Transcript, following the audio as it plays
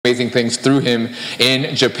amazing things through him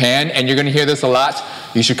in Japan. And you're going to hear this a lot.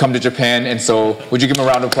 You should come to Japan. And so would you give him a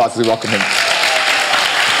round of applause as we welcome him?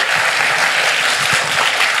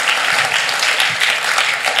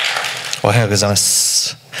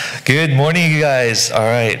 Good morning, you guys. All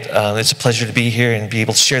right, it's a pleasure to be here and be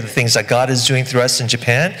able to share the things that God is doing through us in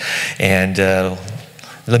Japan. And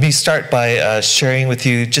let me start by sharing with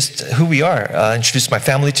you just who we are. Introduce my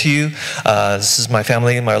family to you. This is my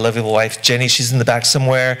family, my lovely wife, Jenny. She's in the back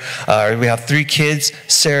somewhere. We have 3 kids,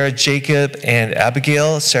 Sarah, Jacob, and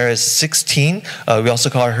Abigail. Sarah is 16. We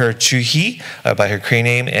also call her Juhi by her Korean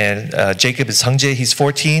name. And Jacob is Hungjae. He's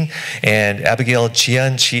 14. And Abigail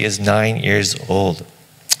Jian, she is 9 years old.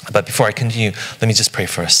 But before I continue, let me just pray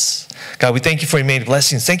for us. God, we thank you for your many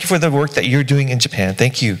blessings. Thank you for the work that you're doing in Japan.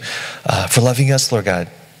 Thank you for loving us, Lord God.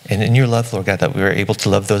 And in your love, Lord God, that we were able to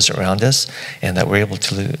love those around us, and that we're able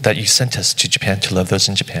to that you sent us to Japan to love those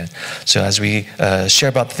in Japan. So as we share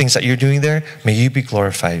about the things that you're doing there, may you be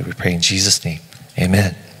glorified. We pray in Jesus' name.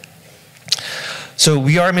 Amen. So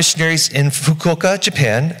we are missionaries in Fukuoka,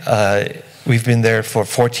 Japan. We've been there for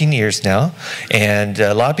 14 years now, and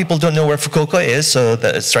a lot of people don't know where Fukuoka is, so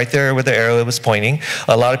it's right there where the arrow was pointing.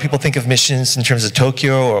 A lot of people think of missions in terms of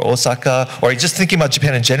Tokyo or Osaka, or just thinking about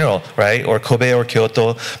Japan in general, right? Or Kobe or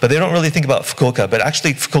Kyoto, but they don't really think about Fukuoka. But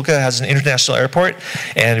actually, Fukuoka has an international airport,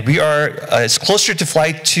 and we are, it's closer to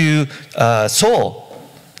fly to Seoul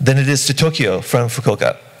than it is to Tokyo from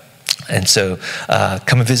Fukuoka. And so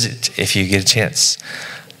come and visit if you get a chance.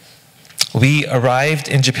 We arrived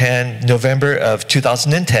in Japan November of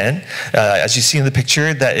 2010. As you see in the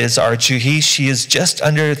picture, that is our Juhi. She is just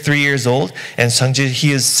under 3 years old, and Sungjae,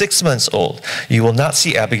 he is 6 months old. You will not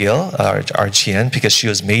see Abigail, our Jian, because she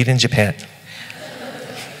was made in Japan.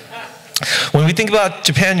 When we think about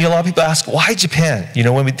Japan, a lot of people ask, why Japan? You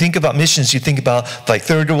know, when we think about missions, you think about like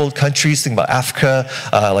third world countries, think about Africa,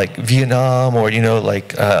 like Vietnam, or, you know,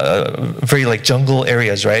 like very like jungle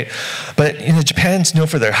areas, right? But, you know, Japan's known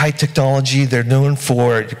for their high technology. They're known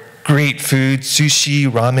for great food, sushi,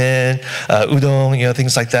 ramen, udon, you know,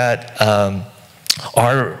 things like that.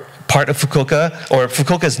 Our part of Fukuoka, or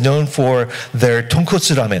Fukuoka is known for their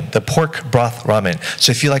tonkotsu ramen, the pork broth ramen.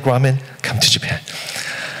 So if you like ramen, come to Japan.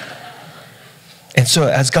 And so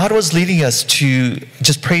as God was leading us to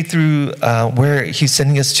just pray through where he's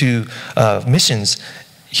sending us to missions,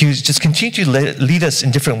 he was just continuing to lead us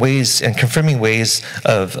in different ways and confirming ways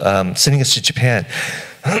of sending us to Japan.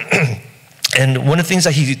 And one of the things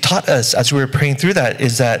that he taught us as we were praying through that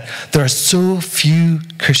is that there are so few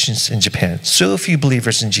Christians in Japan, so few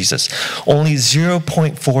believers in Jesus, only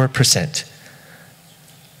 0.4%.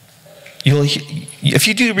 If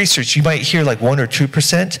you do research, you might hear like 1 or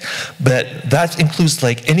 2%, but that includes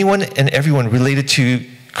like anyone and everyone related to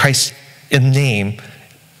Christ in name,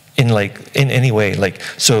 in any way. Like,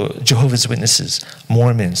 so Jehovah's Witnesses,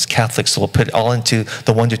 Mormons, Catholics will put it all into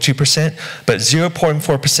the 1 to 2%, but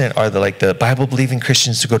 0.4% are the Bible-believing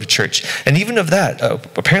Christians who go to church. And even of that,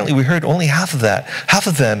 apparently we heard only half of that. Half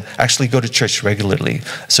of them actually go to church regularly.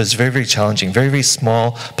 So it's very, very challenging. Very, very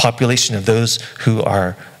small population of those who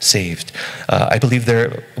are saved. I believe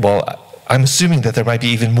I'm assuming that there might be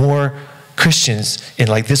even more Christians in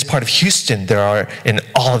like this part of Houston there are in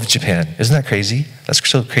all of Japan. Isn't that crazy? That's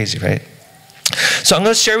so crazy, right? So I'm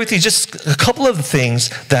going to share with you just a couple of the things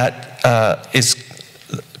that is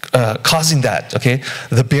causing that, okay?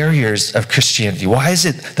 The barriers of Christianity. Why is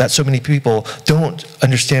it that so many people don't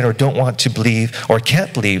understand or don't want to believe or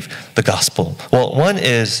can't believe the gospel? Well, one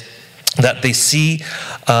is that they see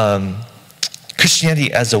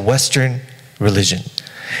Christianity as a Western religion.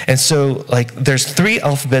 And so, like, there's 3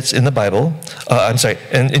 alphabets in the Bible,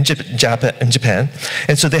 in Japan.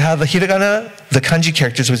 And so they have the hiragana, the kanji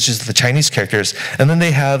characters, which is the Chinese characters, and then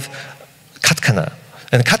they have katakana.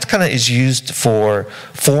 And katakana is used for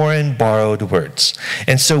foreign borrowed words.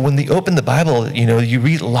 And so when they open the Bible, you know, you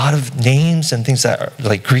read a lot of names and things that are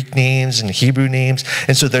like Greek names and Hebrew names.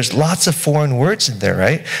 And so there's lots of foreign words in there,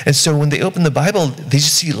 right? And so when they open the Bible, they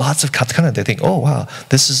just see lots of katakana. They think, oh, wow,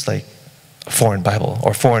 this is like a foreign Bible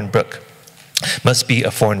or foreign book. Must be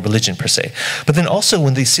a foreign religion per se. But then also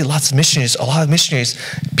when they see lots of missionaries, a lot of missionaries,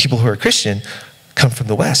 people who are Christian, come from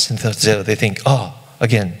the West. And so they think, oh,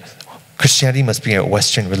 again, Christianity must be a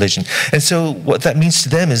Western religion. And so what that means to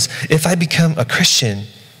them is, if I become a Christian,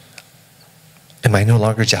 am I no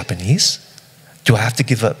longer Japanese? Do I have to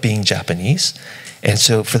give up being Japanese? And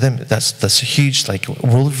so for them, that's a huge like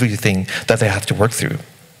worldview thing that they have to work through.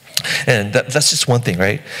 And that's just one thing,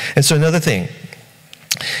 right? And so another thing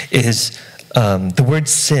is the word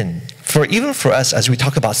sin. Even for us, as we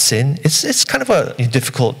talk about sin, it's kind of a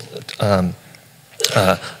difficult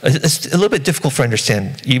it's a little bit difficult for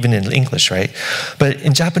understand even in English, right? But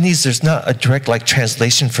in Japanese, there's not a direct like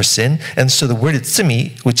translation for sin, and so the word is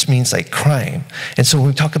tsumi, which means like crime. And so when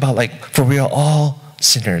we talk about like, for we are all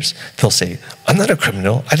sinners, they'll say, I'm not a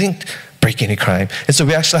criminal, I didn't break any crime. And so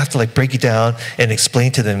we actually have to like break it down and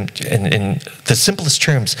explain to them in the simplest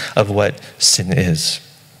terms of what sin is.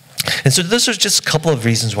 And so those are just a couple of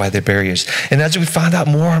reasons why they're barriers. And as we found out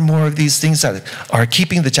more and more of these things that are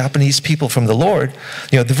keeping the Japanese people from the Lord,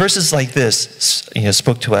 the verses like this,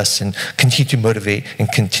 spoke to us and continue to motivate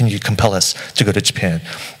and continue to compel us to go to Japan.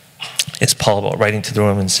 It's Paul writing to the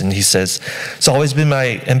Romans, and he says, it's always been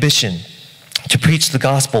my ambition to preach the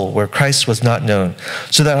gospel where Christ was not known,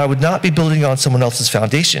 so that I would not be building on someone else's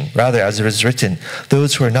foundation. Rather, as it is written,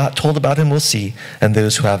 those who are not told about him will see, and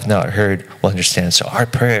those who have not heard will understand. So our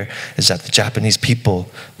prayer is that the Japanese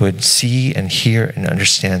people would see and hear and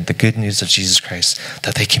understand the good news of Jesus Christ,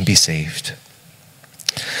 that they can be saved.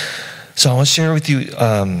 So I want to share with you,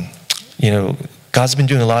 God's been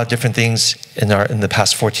doing a lot of different things in the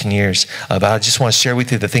past 14 years, but I just want to share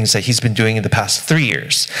with you the things that he's been doing in the past 3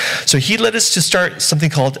 years. So he led us to start something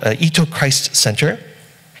called Ito Christ Center.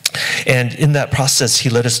 And in that process, he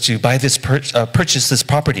led us to buy this purchase this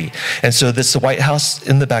property. And so this is the White House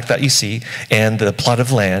in the back that you see, and the plot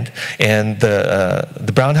of land, and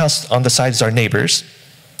the brown house on the side is our neighbors.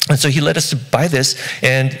 And so he led us to buy this,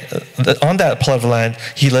 and on that plot of land,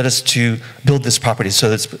 he led us to build this property. So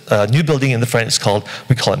this new building in the front is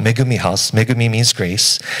we call it Megumi House. Megumi means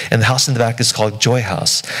grace. And the house in the back is called Joy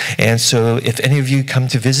House. And so if any of you come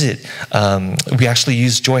to visit, we actually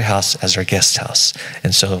use Joy House as our guest house.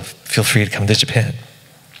 And so feel free to come to Japan.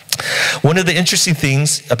 One of the interesting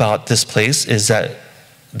things about this place is that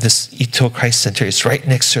this Ito Christ Center is right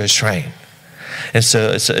next to a shrine. And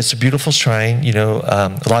so it's a beautiful shrine. A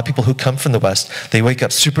lot of people who come from the West, they wake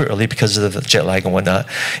up super early because of the jet lag and whatnot,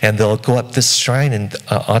 and they'll go up this shrine, and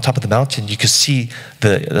on top of the mountain, you can see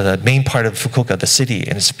the main part of Fukuoka, the city,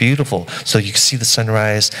 and it's beautiful. So you can see the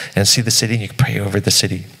sunrise and see the city, and you can pray over the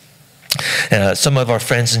city. Some of our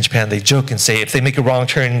friends in Japan, they joke and say if they make a wrong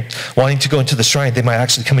turn wanting to go into the shrine, they might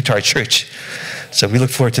actually come into our church. So we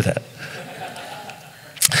look forward to that.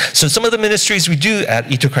 So some of the ministries we do at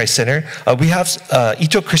Ito Christ Center, we have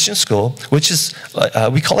Ito Christian School, which is,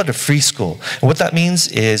 we call it a free school. And what that means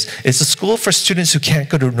is it's a school for students who can't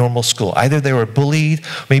go to normal school. Either they were bullied,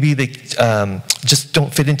 maybe they just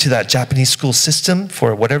don't fit into that Japanese school system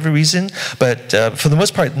for whatever reason. But for the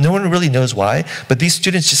most part, no one really knows why. But these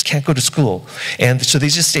students just can't go to school. And so they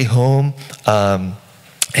just stay home.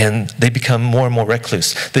 And they become more and more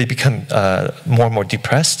recluse. They become more and more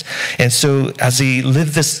depressed. And so as they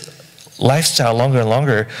live this lifestyle longer and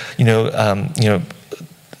longer,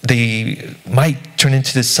 they might turn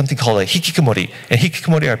into this something called a hikikomori. And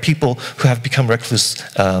hikikomori are people who have become recluse,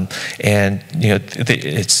 and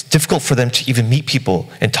it's difficult for them to even meet people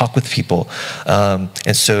and talk with people.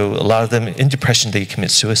 And so a lot of them in depression, they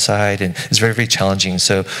commit suicide, and it's very, very challenging.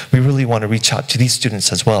 So we really want to reach out to these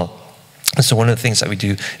students as well. And so one of the things that we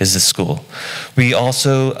do is this school. We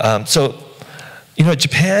also,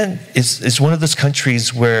 Japan is one of those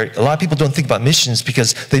countries where a lot of people don't think about missions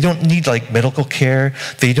because they don't need like medical care.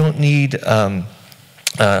 They don't need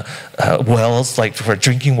wells like for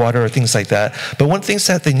drinking water or things like that. But one of the things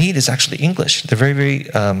that they need is actually English. They're very, very,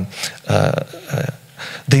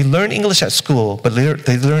 they learn English at school, but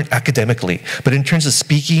they learn academically. But in terms of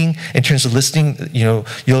speaking, in terms of listening,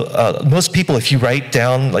 most people, if you write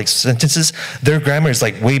down like sentences, their grammar is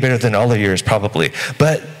like way better than all of yours probably.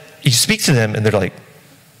 But you speak to them and they're like,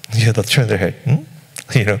 they'll turn their head.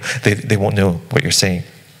 They won't know what you're saying.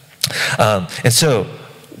 And so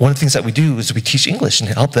one of the things that we do is we teach English and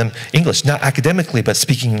help them English, not academically, but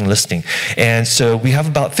speaking and listening. And so we have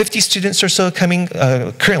about 50 students or so coming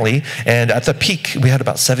currently, and at the peak, we had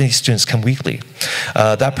about 70 students come weekly.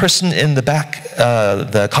 That person in the back,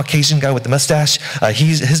 the Caucasian guy with the mustache,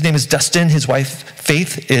 his name is Dustin. His wife,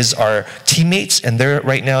 Faith, is our teammates, and they're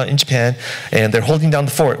right now in Japan, and they're holding down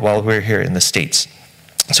the fort while we're here in the States.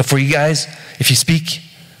 So for you guys, if you speak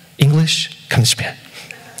English, come to Japan.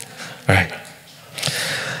 All right.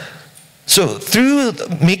 So through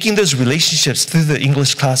making those relationships, through the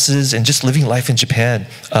English classes and just living life in Japan,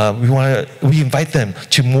 we invite them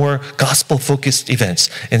to more gospel-focused events.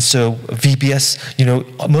 And so VBS,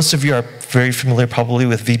 most of you are very familiar probably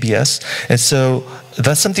with VBS. And so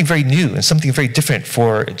that's something very new and something very different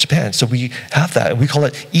for Japan. So we have that. We call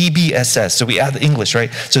it EBSS. So we add the English, right?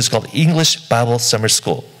 So it's called English Bible Summer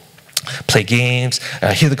School. play games,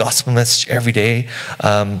 hear the gospel message every day.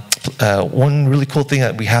 One really cool thing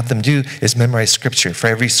that we have them do is memorize scripture. For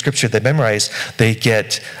every scripture they memorize, they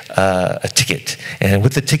get a ticket. And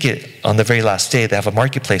with the ticket, on the very last day, they have a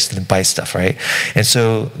marketplace to buy stuff, right? And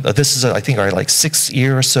so this is, I think, our like 6th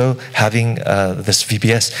year or so having this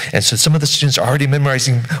VBS. And so some of the students are already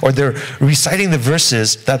memorizing, or they're reciting the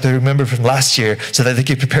verses that they remember from last year so that they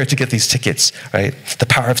get prepared to get these tickets, right? The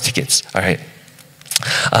power of tickets, all right?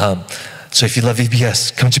 So if you love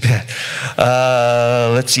VBS, come to Japan.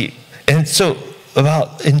 Let's see. And so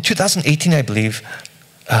about in 2018, I believe,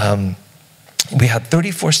 we had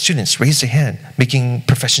 34 students raise their hand making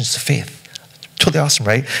professions of faith. Totally awesome,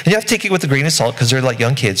 right? And you have to take it with a grain of salt because they're like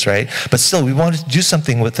young kids, right? But still, we wanted to do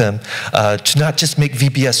something with them to not just make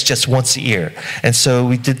VBS just once a year. And so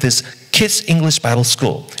we did this Kids English Bible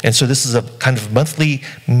School. And so this is a kind of monthly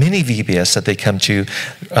mini VBS that they come to,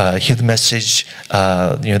 hear the message,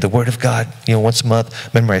 the Word of God, once a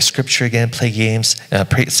month, memorize scripture again, play games,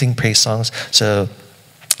 sing praise songs. So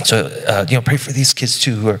pray for these kids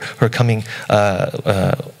too who are coming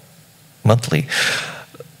monthly.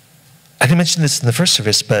 I didn't mention this in the first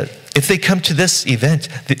service, but if they come to this event,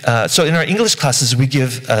 so in our English classes, we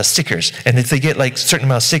give stickers. And if they get like a certain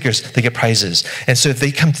amount of stickers, they get prizes. And so if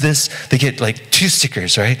they come to this, they get like 2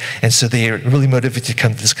 stickers, right? And so they are really motivated to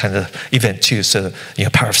come to this kind of event too. So,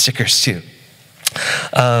 power of stickers too.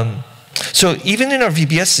 So even in our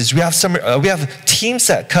VBSs, we have teams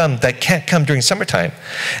that can't come during summertime.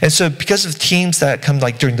 And so because of teams that come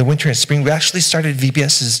like during the winter and spring, we actually started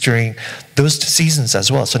VBSs during those seasons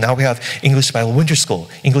as well. So now we have English Bible Winter School,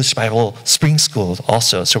 English Bible Spring School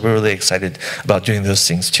also. So we're really excited about doing those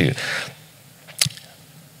things too.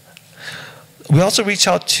 We also reach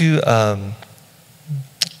out to,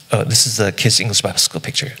 this is the Kids English Bible School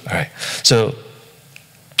picture. All right. So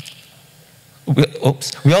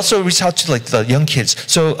we also reach out to like the young kids.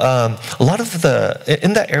 So a lot of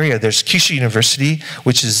in that area, there's Kyushu University,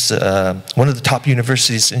 which is one of the top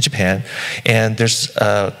universities in Japan. And there's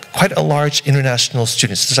quite a large international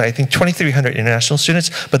students. There's, I think, 2,300 international students.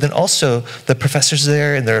 But then also the professors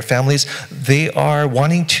there and their families, they are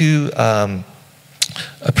wanting to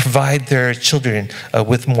provide their children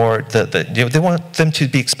with more, they want them to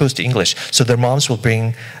be exposed to English. So their moms will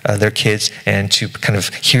bring their kids and to kind of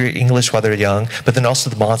hear English while they're young, but then also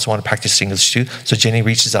the moms want to practice English too. So Jenny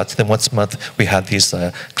reaches out to them once a month. We have these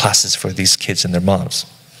classes for these kids and their moms.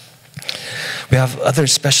 We have other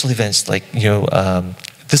special events like,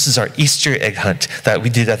 this is our Easter egg hunt that we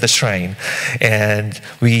did at the shrine. And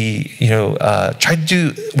we, try to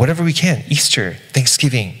do whatever we can, Easter,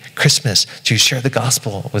 Thanksgiving, Christmas, to share the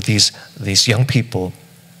gospel with these young people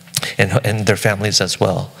and their families as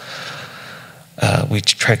well. We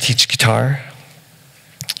try to teach guitar.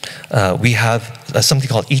 We have something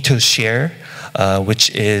called Ito Share, which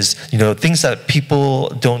is, things that people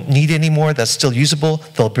don't need anymore that's still usable,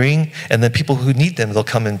 they'll bring, and then people who need them, they'll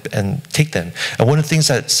come and take them. And one of the things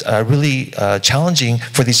that's really challenging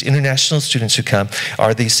for these international students who come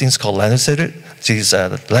are these things called randoseru. These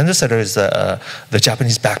randoseru is the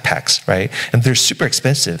Japanese backpacks, right? And they're super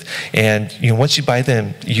expensive. And once you buy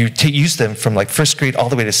them, you use them from like 1st grade all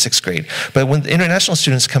the way to 6th grade. But when the international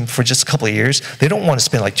students come for just a couple of years, they don't want to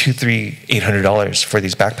spend like $200, $800 for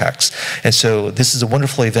these backpacks. And so this is a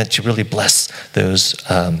wonderful event to really bless those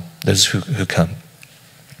who come.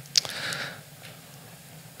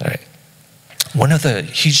 All right. One of the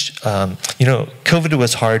huge, COVID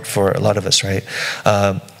was hard for a lot of us, right?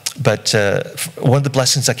 But one of the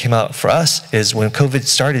blessings that came out for us is when COVID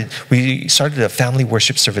started, we started a family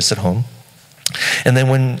worship service at home. And then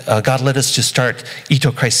when God led us to start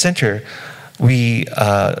Ito Christ Center, we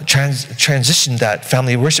transitioned that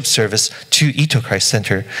family worship service to Ito Christ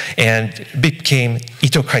Center, and it became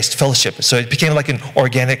Ito Christ Fellowship. So it became like an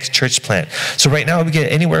organic church plant. So right now we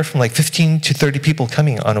get anywhere from like 15 to 30 people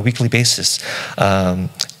coming on a weekly basis.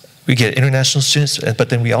 We get international students, but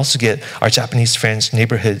then we also get our Japanese friends from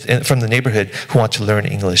the neighborhood who want to learn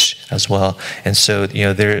English as well. And so,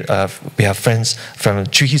 we have friends from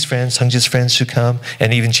Chuhi's friends, Hungji's friends who come,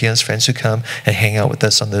 and even Jian's friends who come and hang out with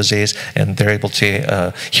us on those days. And they're able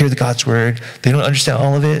to hear the God's word. They don't understand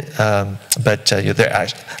all of it, but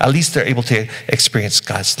at least they're able to experience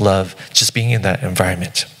God's love just being in that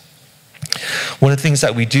environment. One of the things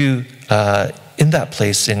that we do in that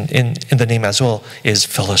place, in the name as well, is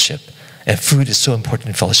fellowship. And food is so important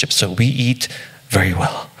in fellowship, so we eat very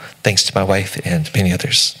well, thanks to my wife and many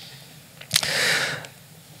others.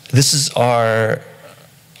 This is our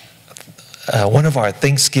one of our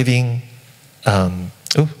Thanksgiving,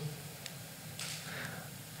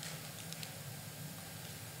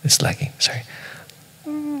 it's lagging, sorry.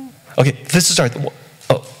 Okay, this is our,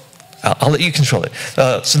 I'll let you control it.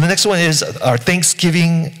 So the next one is our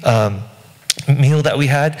Thanksgiving meal that we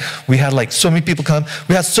had. We had like so many people come.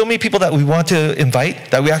 We had so many people that we want to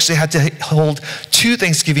invite that we actually had to hold 2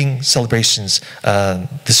 Thanksgiving celebrations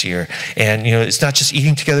this year. And it's not just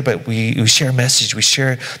eating together, but we share a message. We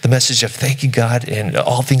share the message of thanking God, and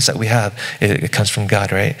all things that we have, it comes from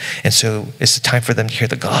God, right? And so it's a time for them to hear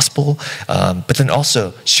the gospel, but then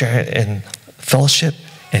also share it in fellowship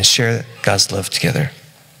and share God's love together.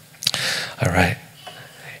 All right.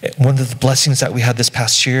 One of the blessings that we had this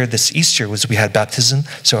past year, this Easter, was we had baptism.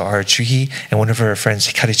 So our ARCHE and one of her friends,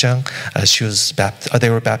 Chung, they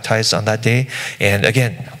were baptized on that day. And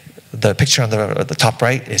again, the picture on the top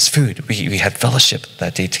right is food. We had fellowship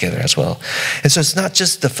that day together as well. And so it's not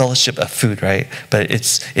just the fellowship of food, right? But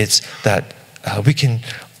it's that we can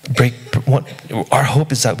our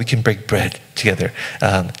hope is that we can break bread together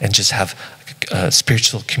and just have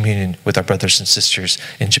spiritual communion with our brothers and sisters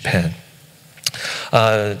in Japan.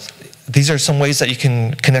 These are some ways that you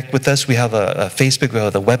can connect with us. We have a Facebook, we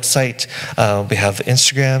have a website, we have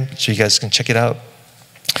Instagram, so you guys can check it out.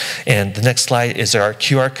 And the next slide is our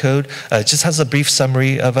QR code. It just has a brief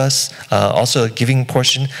summary of us, also a giving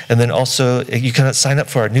portion, and then also you can sign up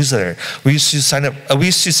for our newsletter. We used to send out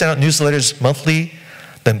newsletters monthly,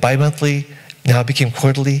 then bi-monthly. Now it became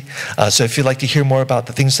quarterly. So if you'd like to hear more about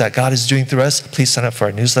the things that God is doing through us, please sign up for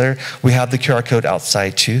our newsletter. We have the QR code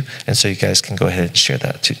outside too, and so you guys can go ahead and share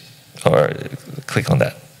that too, or click on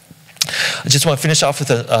that. I just want to finish off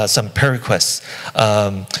with some prayer requests.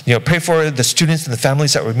 Pray for the students and the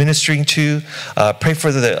families that we're ministering to. Pray for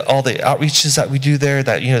all the outreaches that we do there.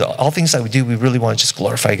 That all things that we do, we really want to just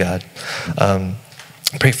glorify God.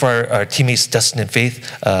 Pray for our teammates, Dustin and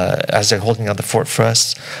Faith, as they're holding down the fort for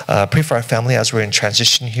us. Pray for our family as we're in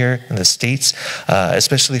transition here in the States,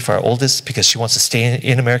 especially for our oldest, because she wants to stay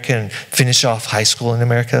in America and finish off high school in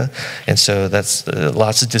America. And so that's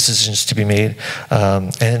lots of decisions to be made.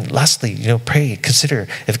 And lastly, pray, consider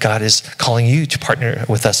if God is calling you to partner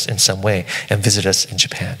with us in some way and visit us in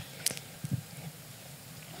Japan.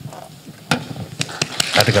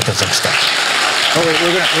 I think that's some stuff. Oh wait,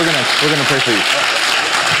 we're gonna pray for you.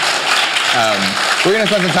 We're going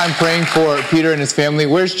to spend some time praying for Peter and his family.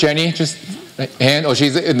 Where's Jenny? Just hand. Oh,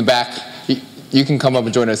 she's in the back. You can come up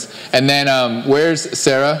and join us. And then where's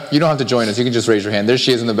Sarah? You don't have to join us. You can just raise your hand. There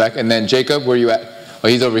she is in the back. And then Jacob, where are you at? Oh,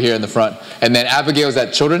 he's over here in the front. And then Abigail's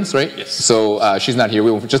at Children's, right? Yes. So she's not here.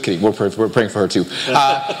 Just kidding. We're praying for her too.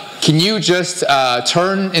 Can you just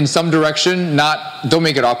turn in some direction? Don't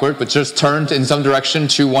make it awkward, but just turn in some direction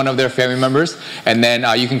to one of their family members. And then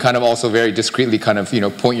you can kind of also very discreetly kind of,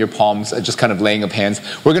 point your palms, just kind of laying of hands.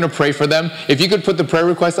 We're going to pray for them. If you could put the prayer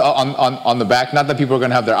request on the back, not that people are going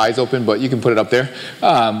to have their eyes open, but you can put it up there.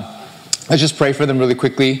 Let's just pray for them really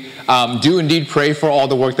quickly. Do indeed pray for all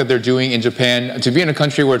the work that they're doing in Japan. To be in a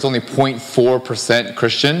country where it's only 0.4%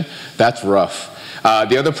 Christian, that's rough.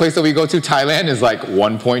 The other place that we go to, Thailand, is like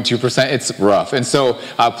 1.2%. It's rough. And so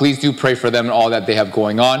please do pray for them and all that they have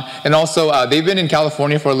going on. And also, they've been in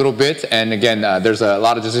California for a little bit. And again, there's a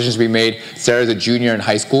lot of decisions to be made. Sarah's a junior in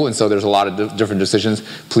high school, and so there's a lot of different decisions.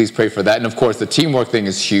 Please pray for that. And of course, the teamwork thing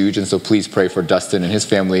is huge. And so please pray for Dustin and his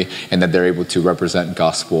family and that they're able to represent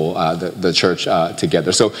gospel, the church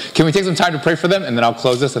together. So can we take some time to pray for them? And then I'll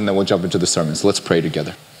close this, and then we'll jump into the sermon. So let's pray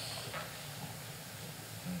together.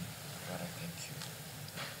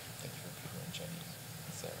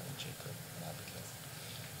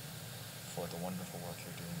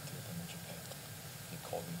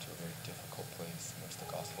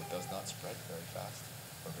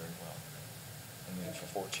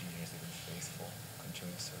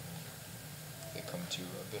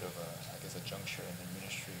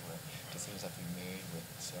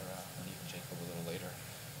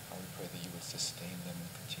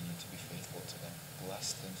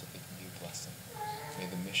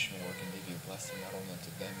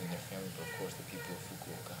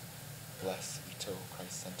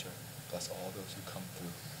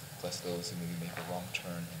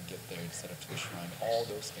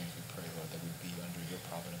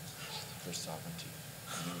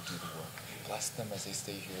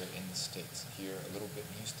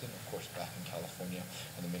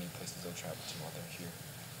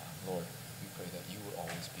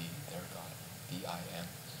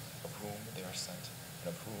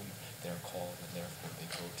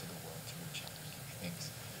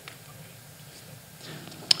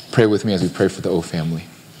 Pray with me as we pray for the O family.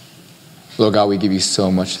 Lord God, we give you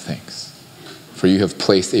so much thanks, for you have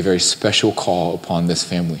placed a very special call upon this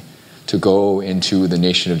family to go into the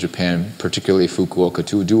nation of Japan, particularly Fukuoka,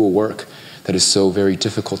 to do a work that is so very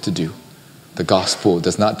difficult to do. The gospel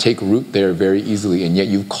does not take root there very easily, and yet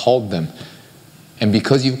you've called them. And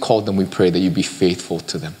because you've called them, we pray that you be faithful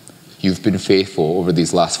to them. You've been faithful over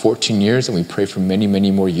these last 14 years, and we pray for many,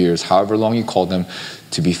 many more years, however long you called them,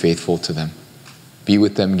 to be faithful to them. Be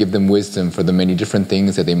with them, give them wisdom for the many different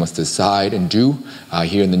things that they must decide and do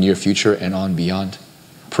here in the near future and on beyond.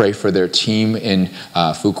 Pray for their team in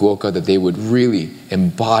Fukuoka, that they would really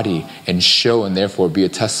embody and show and therefore be a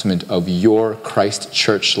testament of your Christ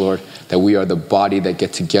church, Lord, that we are the body that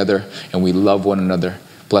get together and we love one another.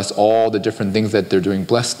 Bless all the different things that they're doing.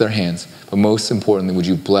 Bless their hands. But most importantly, would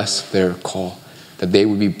you bless their call, that they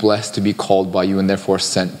would be blessed to be called by you and therefore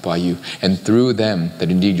sent by you. And through them, that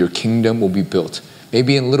indeed your kingdom will be built.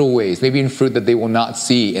 Maybe in little ways, maybe in fruit that they will not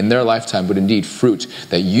see in their lifetime, but indeed fruit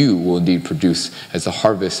that you will indeed produce, as the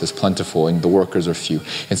harvest is plentiful and the workers are few.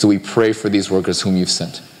 And so we pray for these workers whom you've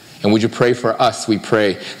sent. And would you pray for us? We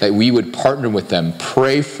pray that we would partner with them,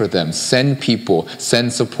 pray for them, send people,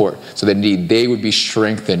 send support, so that indeed they would be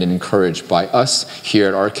strengthened and encouraged by us here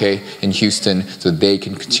at ARCHE in Houston, so that they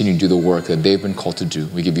can continue to do the work that they've been called to do.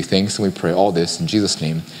 We give you thanks and we pray all this in Jesus'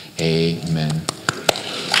 name. Amen.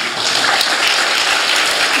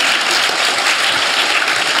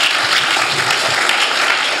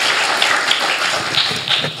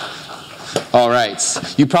 All right.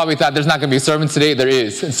 You probably thought there's not going to be a sermon today. There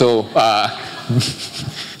is. And so,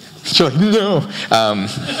 no.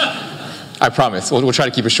 I promise. We'll try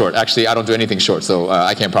to keep it short. Actually, I don't do anything short, so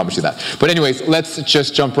I can't promise you that. But anyways, let's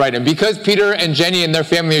just jump right in. Because Peter and Jenny and their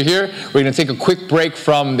family are here, we're going to take a quick break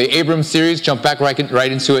from the Abram series, jump back right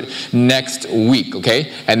into it next week,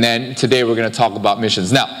 okay? And then today we're going to talk about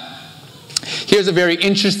missions. Now, here's a very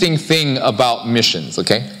interesting thing about missions,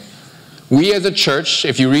 okay? We as a church,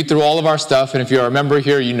 if you read through all of our stuff, and if you're a member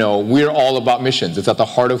here, you know we're all about missions. It's at the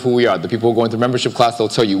heart of who we are. The people going through membership class, they'll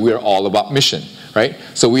tell you we're all about mission, right?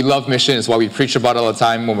 So we love mission. It's why we preach about it all the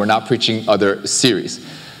time when we're not preaching other series.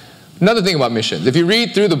 Another thing about missions, if you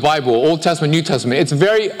read through the Bible, Old Testament, New Testament, it's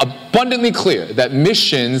very abundantly clear that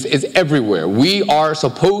missions is everywhere. We are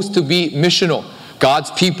supposed to be missional.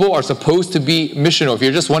 God's people are supposed to be missional. If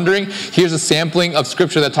you're just wondering, here's a sampling of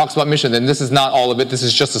scripture that talks about mission. And this is not all of it. This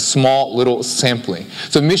is just a small little sampling.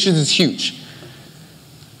 So missions is huge.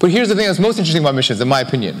 But here's the thing that's most interesting about missions, in my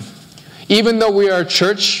opinion. Even though we are a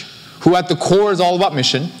church who at the core is all about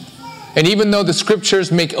mission, and even though the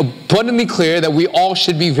scriptures make abundantly clear that we all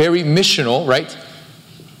should be very missional, right?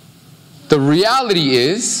 The reality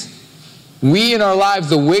is, we in our lives,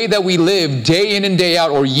 the way that we live day in and day out,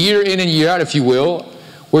 or year in and year out, if you will,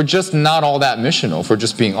 we're just not all that missional, if we're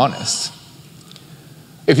just being honest.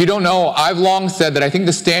 If you don't know, I've long said that I think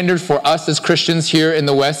the standard for us as Christians here in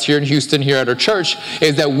the West, here in Houston, here at our church,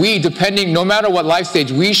 is that we, depending, no matter what life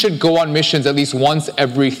stage, we should go on missions at least once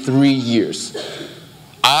every 3 years.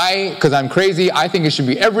 Because I'm crazy, I think it should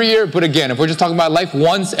be every year. But again, if we're just talking about life,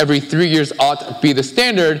 once every 3 years ought to be the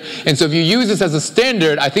standard. And so if you use this as a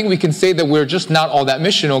standard, I think we can say that we're just not all that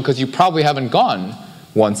missional, because you probably haven't gone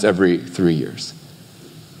once every 3 years.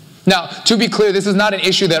 Now, to be clear, this is not an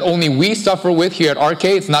issue that only we suffer with here at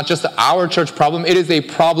ARCHE. It's not just our church problem. It is a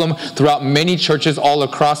problem throughout many churches all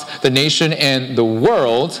across the nation and the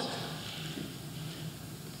world.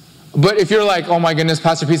 But if you're like, oh my goodness,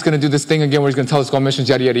 Pastor Pete's going to do this thing again where he's going to tell us to go on missions,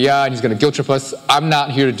 yada, yada, yada, and he's going to guilt trip us, I'm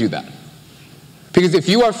not here to do that. Because if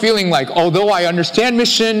you are feeling like, although I understand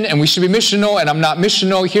mission and we should be missional and I'm not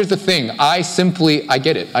missional, here's the thing. I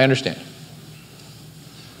get it. I understand.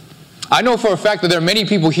 I know for a fact that there are many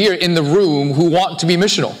people here in the room who want to be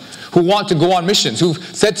missional, who want to go on missions, who've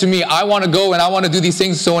said to me, I want to go and I want to do these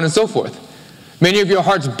things, so on and so forth. Many of your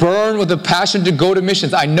hearts burn with a passion to go to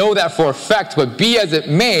missions. I know that for a fact, but be as it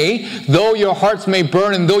may, though your hearts may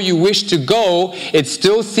burn and though you wish to go, it's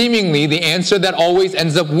still seemingly the answer that always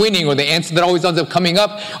ends up winning, or the answer that always ends up coming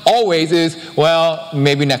up always is, well,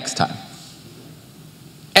 maybe next time.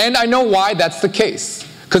 And I know why that's the case,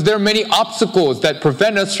 because there are many obstacles that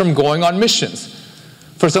prevent us from going on missions.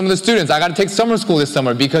 For some of the students, I got to take summer school this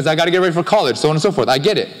summer because I got to get ready for college, so on and so forth. I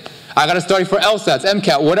get it. I got to study for LSATs,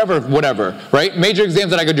 MCAT, whatever, right? Major exams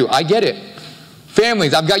that I got to do. I get it.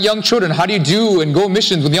 Families, I've got young children. How do you do and go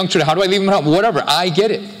missions with young children? How do I leave them at home? Whatever. I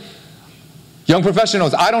get it. Young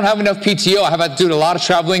professionals, I don't have enough PTO. I have had to do a lot of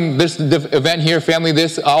traveling, this event here, family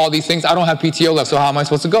this, all these things. I don't have PTO left, so how am I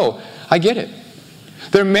supposed to go? I get it.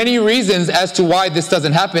 There are many reasons as to why this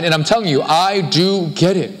doesn't happen, and I'm telling you, I do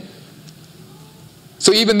get it.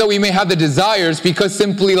 So even though we may have the desires, because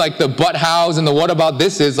simply like the but hows and the what about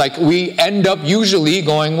this is, like we end up usually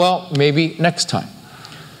going, well, maybe next time.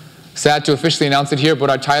 Sad to officially announce it here, but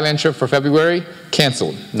our Thailand trip for February,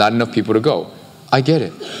 canceled. Not enough people to go. I get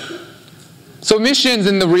it. So missions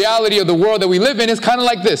in the reality of the world that we live in is kind of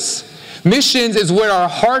like this. Missions is where our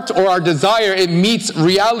heart or our desire, it meets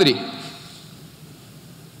reality.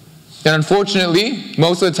 And unfortunately,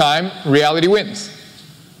 most of the time, reality wins.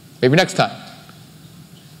 Maybe next time.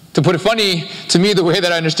 To put it funny, to me, the way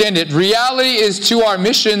that I understand it, reality is to our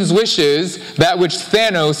missions wishes that which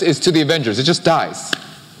Thanos is to the Avengers. It just dies. It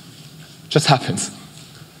just happens.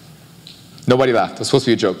 Nobody laughed. It was supposed to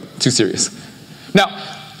be a joke. Too serious. Now,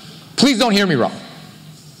 please don't hear me wrong.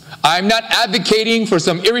 I'm not advocating for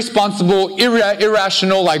some irresponsible,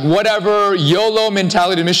 irrational, like whatever, YOLO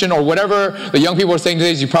mentality mission, or whatever the young people are saying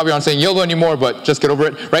today. You probably aren't saying YOLO anymore, but just get over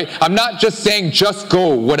it, right? I'm not just saying just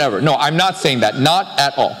go, whatever. No, I'm not saying that. Not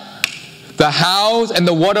at all. The hows and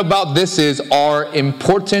the what about thises are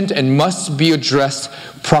important and must be addressed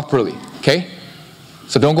properly, okay?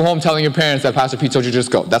 So don't go home telling your parents that Pastor Pete told you to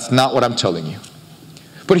just go. That's not what I'm telling you.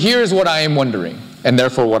 But here's what I am wondering, and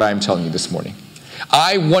therefore what I am telling you this morning.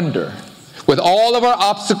 I wonder, with all of our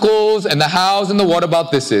obstacles and the hows and the what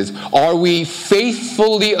about thises, are we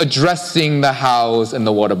faithfully addressing the hows and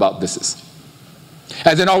the what about thises?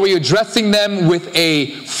 As in, are we addressing them with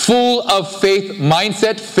a full of faith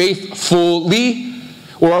mindset, faithfully,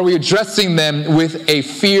 or are we addressing them with a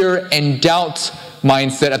fear and doubt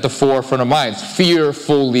mindset at the forefront of minds,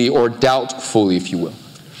 fearfully or doubtfully, if you will?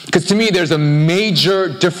 Because to me, there's a major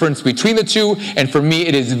difference between the two, and for me,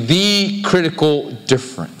 it is the critical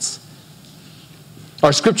difference.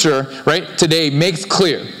 Our scripture, right, today makes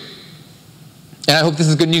clear, and I hope this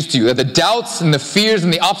is good news to you, that the doubts and the fears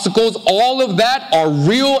and the obstacles, all of that are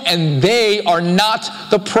real, and they are not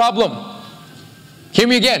the problem. Hear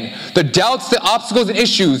me again. The doubts, the obstacles, and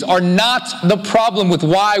issues are not the problem with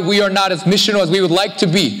why we are not as missional as we would like to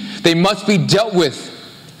be. They must be dealt with.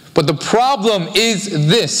 But the problem is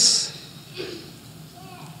this.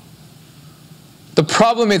 The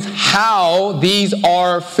problem is how these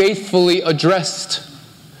are faithfully addressed.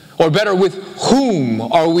 Or better, with whom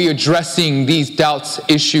are we addressing these doubts,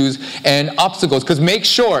 issues, and obstacles? Because make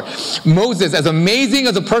sure, Moses, as amazing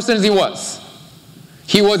as a person as he was,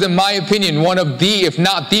 in my opinion, one of the, if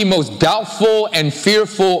not the most doubtful and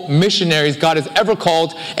fearful missionaries God has ever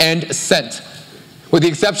called and sent. With the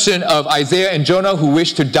exception of Isaiah and Jonah, who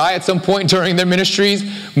wished to die at some point during their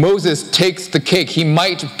ministries, Moses takes the cake. He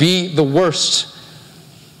might be the worst.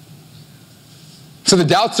 So the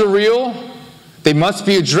doubts are real. They must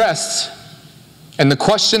be addressed. And the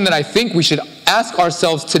question that I think we should ask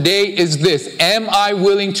ourselves today is this: am I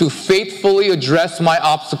willing to faithfully address my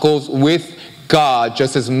obstacles with God,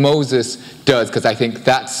 just as Moses does? Because I think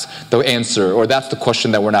that's the answer, or that's the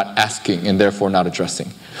question that we're not asking and therefore not addressing.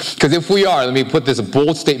 Because if we are, let me put this a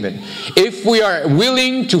bold statement, if we are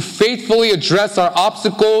willing to faithfully address our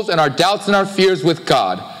obstacles and our doubts and our fears with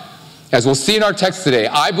God, as we'll see in our text today,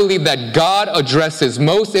 I believe that God addresses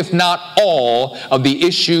most, if not all, of the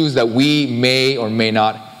issues that we may or may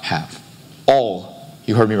not have. All.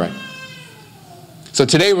 You heard me right. So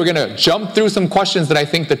today we're going to jump through some questions that I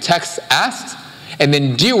think the text asked, and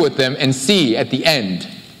then deal with them and see at the end,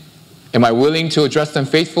 am I willing to address them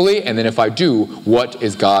faithfully? And then if I do, what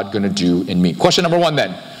is God going to do in me? Question number one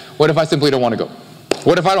then, what if I simply don't want to go?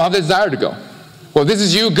 What if I don't have the desire to go? Well, this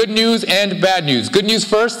is you, good news and bad news. Good news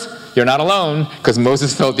first, you're not alone, because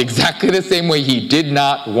Moses felt exactly the same way. He did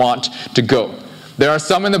not want to go. There are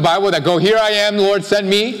some in the Bible that go, here I am, Lord, send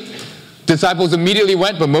me. Disciples immediately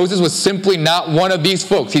went, but Moses was simply not one of these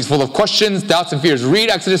folks. He's full of questions, doubts, and fears. Read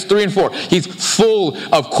Exodus 3 and 4. He's full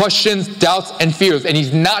of questions, doubts, and fears, and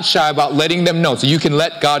he's not shy about letting them know. So you can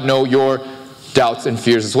let God know your doubts and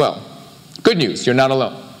fears as well. Good news, you're not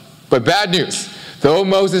alone. But bad news, though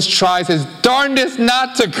Moses tries his darndest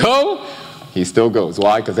not to go, he still goes.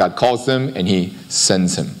 Why? Because God calls him and he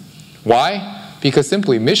sends him. Why? Because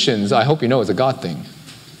simply missions, I hope you know, is a God thing.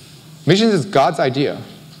 Missions is God's idea.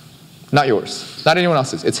 Not yours, not anyone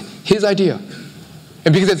else's. It's his idea.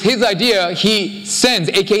 And because it's his idea, he sends,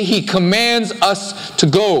 aka he commands us to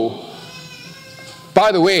go.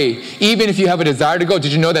 By the way, even if you have a desire to go,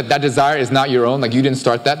 did you know that that desire is not your own? Like you didn't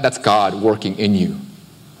start that? That's God working in you.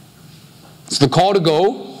 So the call to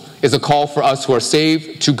go is a call for us who are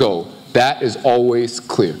saved to go. That is always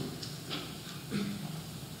clear.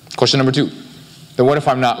 Question number two, then what if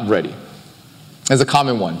I'm not ready? It's a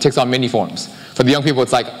common one. It takes on many forms. For the young people,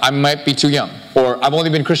 it's like, I might be too young. Or I've only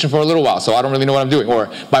been Christian for a little while, so I don't really know what I'm doing.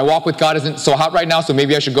 Or my walk with God isn't so hot right now, so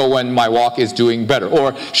maybe I should go when my walk is doing better.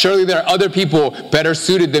 Or surely there are other people better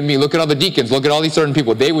suited than me. Look at all the deacons. Look at all these certain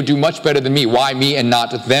people. They would do much better than me. Why me and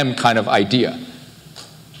not them kind of idea?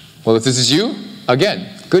 Well, if this is you,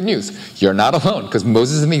 again, Good news. You're not alone, because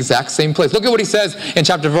Moses is in the exact same place. Look at what he says in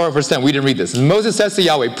chapter 4, verse 10. We didn't read this. Moses says to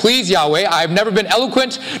Yahweh, please, Yahweh, I have never been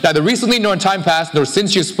eloquent, neither recently nor in time past, nor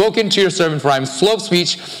since you have spoken to your servant, for I am slow of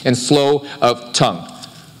speech and slow of tongue.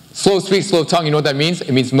 Slow of speech, slow of tongue, you know what that means?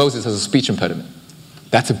 It means Moses has a speech impediment.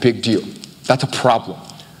 That's a big deal. That's a problem.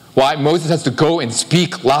 Why? Moses has to go and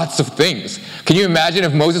speak lots of things. Can you imagine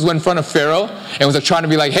if Moses went in front of Pharaoh and was trying to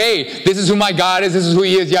be like, hey, this is who my God is, this is who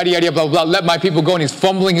he is, yada, yada, blah, blah, let my people go, and he's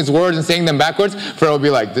fumbling his words and saying them backwards? Pharaoh would be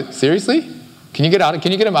like, seriously? Can you get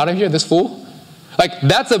him out of here, this fool? Like,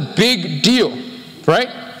 that's a big deal, right?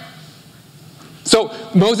 So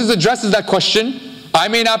Moses addresses that question. I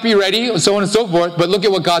may not be ready, so on and so forth, but look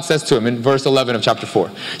at what God says to him in verse 11 of chapter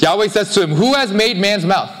 4. Yahweh says to him, who has made man's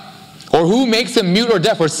mouth? Or who makes him mute or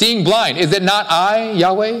deaf or seeing blind? Is it not I,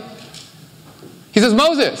 Yahweh? He says,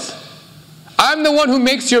 Moses, I'm the one who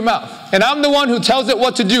makes your mouth, and I'm the one who tells it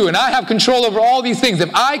what to do, and I have control over all these things.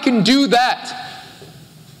 If I can do that,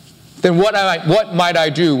 then what might I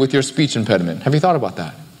do with your speech impediment? Have you thought about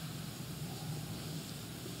that?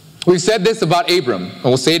 We've said this about Abram, and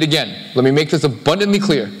we'll say it again. Let me make this abundantly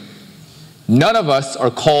clear. None of us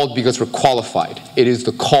are called because we're qualified. It is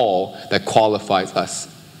the call that qualifies us.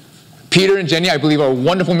 Peter and Jenny, I believe, are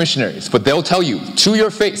wonderful missionaries, but they'll tell you to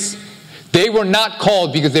your face, they were not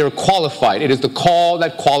called because they were qualified. It is the call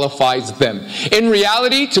that qualifies them. In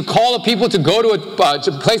reality, to call a people to go to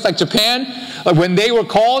a place like Japan when they were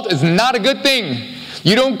called is not a good thing.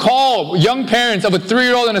 You don't call young parents of a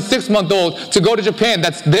 3-year-old and a 6-month-old to go to Japan.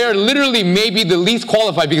 They're literally maybe the least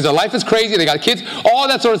qualified because their life is crazy, they got kids, all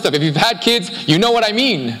that sort of stuff. If you've had kids, you know what I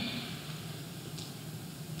mean.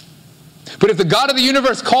 But if the God of the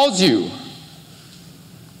universe calls you,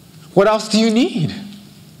 what else do you need?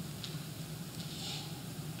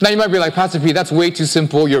 Now you might be like, Pastor P, that's way too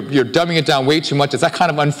simple. You're dumbing it down way too much. Is that kind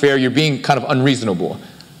of unfair? You're being kind of unreasonable.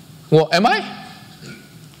 Well, am I?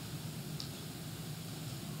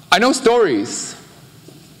 I know stories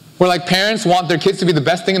where like parents want their kids to be the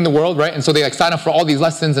best thing in the world, right? And so they like sign up for all these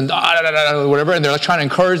lessons and whatever, and they're like trying to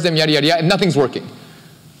encourage them, yada, yada, yada, and nothing's working.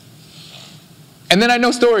 And then I know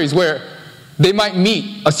stories where they might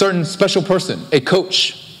meet a certain special person, a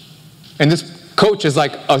coach, and this coach is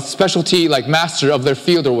like a specialty like master of their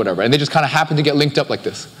field or whatever, and they just kind of happen to get linked up like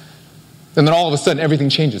this. And then all of a sudden everything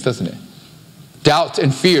changes, doesn't it? Doubt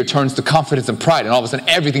and fear turns to confidence and pride, and all of a sudden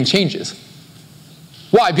everything changes.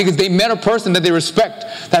 Why? Because they met a person that they respect,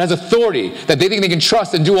 that has authority, that they think they can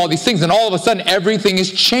trust and do all these things, and all of a sudden everything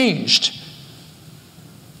is changed.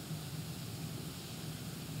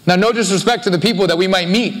 Now, no disrespect to the people that we might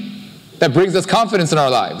meet that brings us confidence in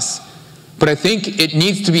our lives, but I think it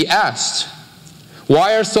needs to be asked,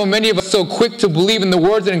 why are so many of us so quick to believe in the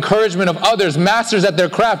words and encouragement of others, masters at their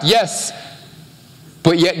craft, yes,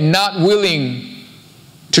 but yet not willing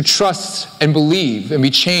to trust and believe and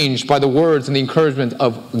be changed by the words and the encouragement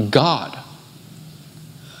of God?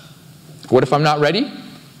 What if I'm not ready?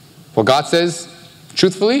 Well, God says,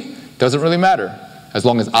 truthfully, doesn't really matter. As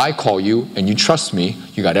long as I call you and you trust me,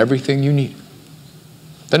 you got everything you need.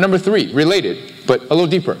 Then number 3, related, but a little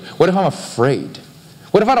deeper. What if I'm afraid?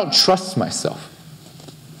 What if I don't trust myself?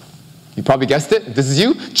 You probably guessed it. If this is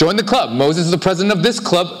you, join the club. Moses is the president of this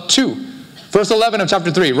club too. Verse 11 of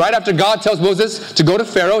chapter 3. Right after God tells Moses to go to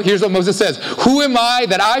Pharaoh, here's what Moses says. Who am I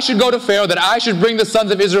that I should go to Pharaoh, that I should bring the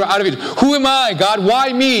sons of Israel out of Egypt? Who am I, God?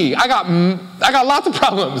 Why me? I got lots of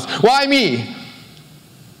problems. Why me?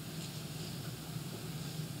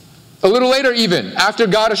 A little later even, after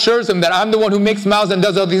God assures him that I'm the one who makes mouths and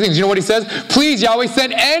does all these things, you know what he says? Please, Yahweh,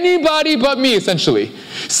 send anybody but me, essentially.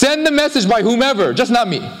 Send the message by whomever, just not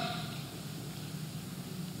me.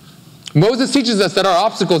 Moses teaches us that our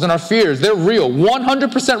obstacles and our fears, they're real,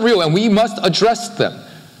 100% real, and we must address them.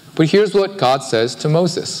 But here's what God says to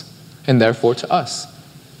Moses, and therefore to us.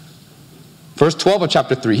 Verse 12 of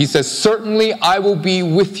chapter 3, he says, certainly I will be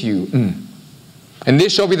with you. And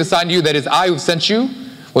this shall be the sign to you that is I who have sent you.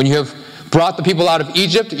 When you have brought the people out of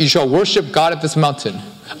Egypt, you shall worship God at this mountain.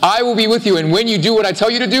 I will be with you, and when you do what I tell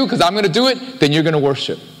you to do, because I'm going to do it, then you're going to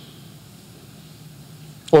worship.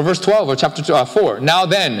 Or verse 12 of chapter 4, now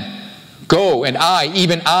then, go, and I,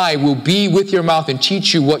 even I, will be with your mouth and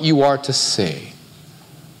teach you what you are to say.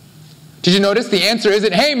 Did you notice? The answer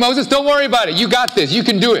isn't, hey, Moses, don't worry about it. You got this. You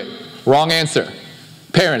can do it. Wrong answer.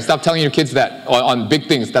 Parents, stop telling your kids that on big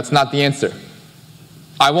things. That's not the answer.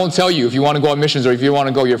 I won't tell you if you want to go on missions or if you want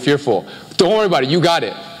to go, you're fearful. Don't worry about it. You got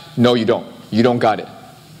it. No, you don't. You don't got it.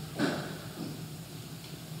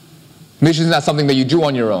 Mission is not something that you do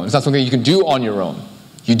on your own. It's not something you can do on your own.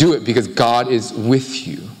 You do it because God is with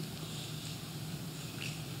you.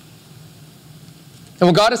 And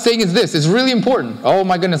what God is saying is this. It's really important. Oh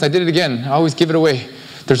my goodness, I did it again. I always give it away.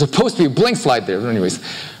 There's supposed to be a blank slide there. But anyways,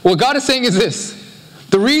 what God is saying is this.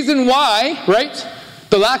 The reason why, right,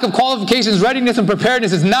 the lack of qualifications, readiness, and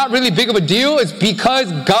preparedness is not really big of a deal is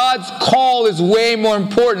because God's call is way more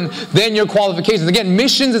important than your qualifications. Again,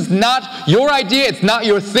 missions is not your idea. It's not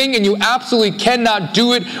your thing, and you absolutely cannot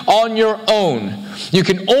do it on your own. You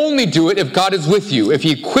can only do it if God is with you, if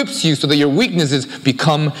He equips you so that your weaknesses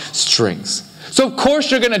become strengths. So of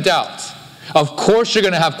course you're going to doubt. Of course you're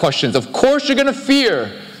going to have questions. Of course you're going to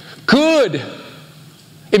fear. Good.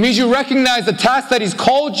 It means you recognize the task that He's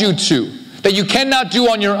called you to, that you cannot do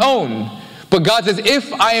on your own. But God says,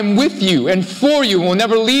 if I am with you and for you and will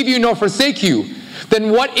never leave you nor forsake you,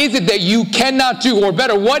 then what is it that you cannot do? Or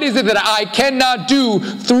better, what is it that I cannot do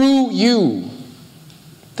through you?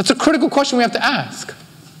 That's a critical question we have to ask.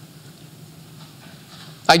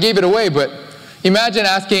 I gave it away, but imagine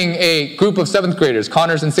asking a group of 7th graders.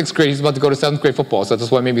 Connor's in 6th grade. He's about to go to 7th grade football, so that's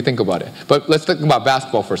what made me think about it. But let's think about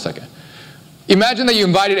basketball for a second. Imagine that you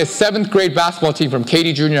invited a 7th grade basketball team from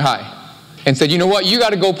Katy Junior High and said, you know what, you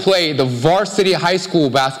got to go play the varsity high school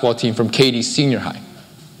basketball team from Katy Senior High.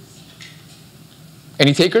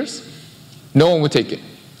 Any takers? No one would take it.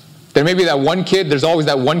 There may be that one kid, there's always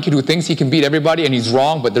that one kid who thinks he can beat everybody and he's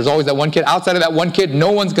wrong, but there's always that one kid. Outside of that one kid,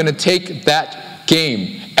 no one's going to take that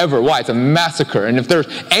game ever. Why? It's a massacre. And if there's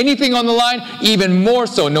anything on the line, even more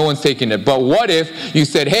so, no one's taking it. But what if you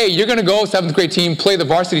said, hey, you're going to go 7th grade team, play the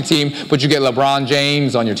varsity team, but you get LeBron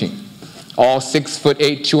James on your team. All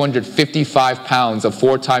 6'8", 255 pounds of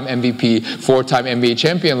 4-time MVP, 4-time NBA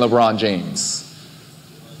champion LeBron James.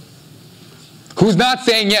 Who's not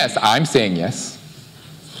saying yes? I'm saying yes.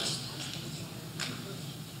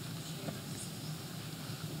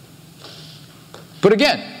 But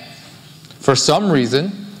again, for some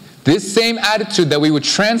reason, this same attitude that we would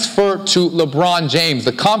transfer to LeBron James,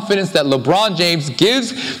 the confidence that LeBron James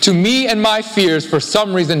gives to me and my fears, for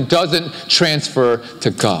some reason doesn't transfer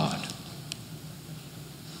to God.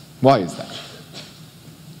 Why is that?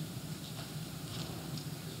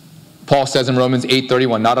 Paul says in Romans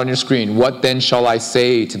 8:31, not on your screen, what then shall I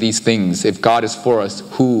say to these things? If God is for us,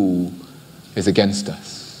 who is against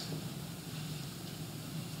us?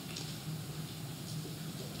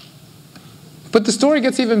 But the story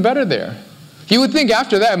gets even better there. You would think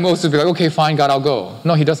after that, Moses would be like, okay, fine, God, I'll go.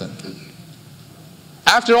 No, he doesn't.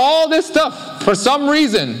 After all this stuff, for some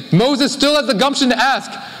reason, Moses still has the gumption to ask,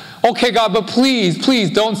 okay, God, but please, please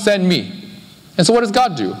don't send me. And so what does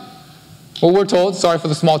God do? Well, we're told, sorry for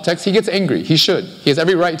the small text, he gets angry. He should. He has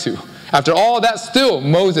every right to. After all that, still,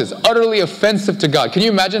 Moses, utterly offensive to God. Can you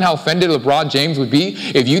imagine how offended LeBron James would be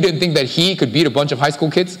if you didn't think that he could beat a bunch of high school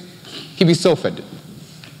kids? He'd be so offended.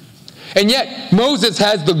 And yet, Moses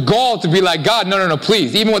has the gall to be like, God, no,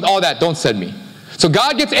 please, even with all that, don't send me. So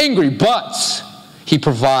God gets angry, but he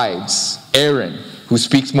provides Aaron, who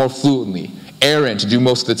speaks more fluently, Aaron to do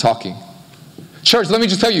most of the talking. Church, let me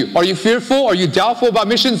just tell you, are you fearful? Are you doubtful about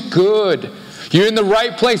missions? Good. You're in the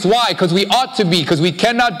right place. Why? Because we ought to be, because we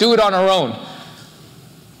cannot do it on our own.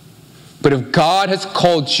 But if God has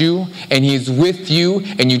called you, and he is with you,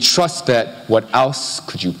 and you trust that, what else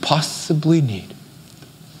could you possibly need?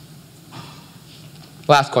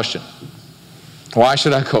 Last question. Why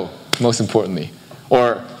should I go, most importantly?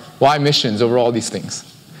 Or why missions over all these things?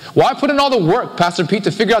 Why put in all the work, Pastor Pete,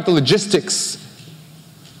 to figure out the logistics?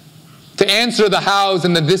 To answer the hows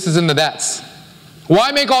and the thises and the that's?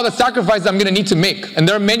 Why make all the sacrifices I'm going to need to make? And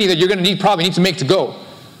there are many that you're going to probably need to make to go.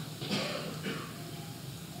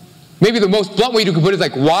 Maybe the most blunt way you could put it is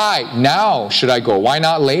like, why now should I go? Why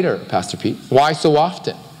not later, Pastor Pete? Why so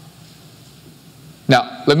often?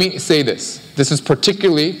 Now, let me say this. This is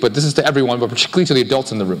particularly, but this is to everyone, but particularly to the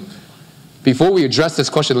adults in the room. Before we address this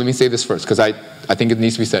question, let me say this first, because I think it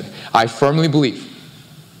needs to be said. I firmly believe,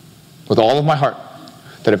 with all of my heart,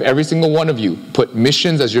 that if every single one of you put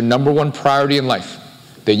missions as your number one priority in life,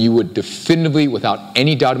 then you would definitively, without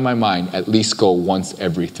any doubt in my mind, at least go once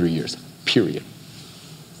every 3 years, period.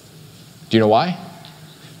 Do you know why?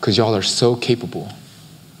 Because y'all are so capable.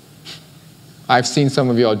 I've seen some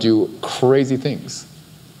of y'all do crazy things.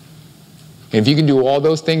 And if you can do all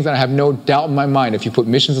those things, then I have no doubt in my mind, if you put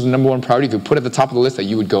missions as the number one priority, if you put it at the top of the list, that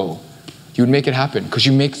you would go. You would make it happen, because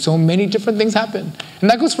you make so many different things happen. And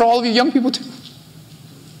that goes for all of you young people too.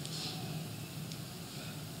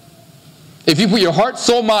 If you put your heart,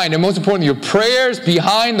 soul, mind, and most importantly, your prayers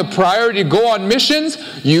behind the priority to go on missions,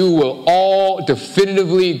 you will all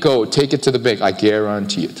definitively go. Take it to the bank. I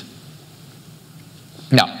guarantee it.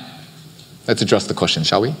 Now, let's address the question,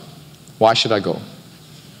 shall we? Why should I go?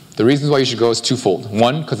 The reasons why you should go is twofold.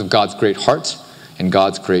 One, because of God's great heart and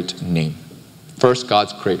God's great name. First,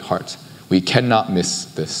 God's great heart. We cannot miss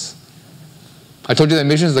this. I told you that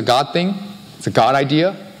mission is a God thing. It's a God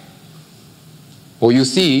idea. Well, you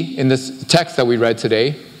see in this text that we read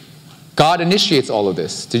today, God initiates all of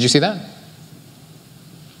this. Did you see that?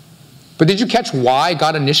 But did you catch why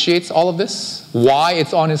God initiates all of this? Why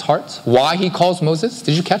it's on his heart? Why he calls Moses?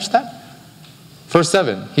 Did you catch that? Verse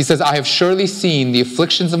 7, he says, I have surely seen the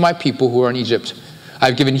afflictions of my people who are in Egypt. I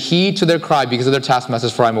have given heed to their cry because of their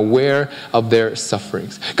taskmasters, for I am aware of their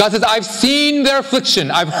sufferings. God says, I've seen their affliction.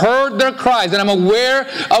 I've heard their cries, and I'm aware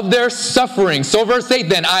of their suffering. So verse 8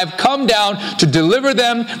 then, I have come down to deliver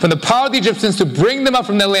them from the power of the Egyptians, to bring them up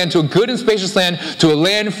from their land to a good and spacious land, to a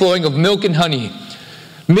land flowing of milk and honey.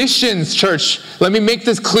 Missions, church, let me make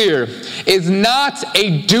this clear, is not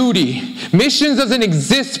a duty. Missions doesn't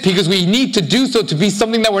exist because we need to do so to be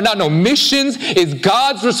something that we're not. No, missions is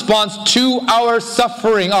God's response to our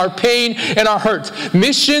suffering, our pain, and our hurt.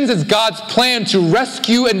 Missions is God's plan to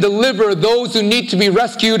rescue and deliver those who need to be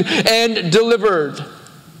rescued and delivered.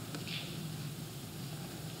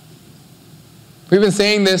 We've been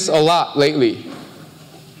saying this a lot lately.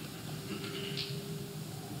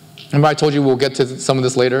 Remember I told you we'll get to some of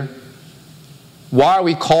this later? Why are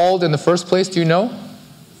we called in the first place, do you know?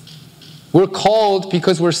 We're called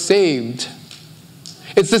because we're saved.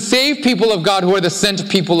 It's the saved people of God who are the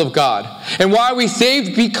sent people of God. And why are we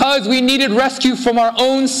saved? Because we needed rescue from our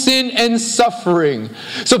own sin and suffering.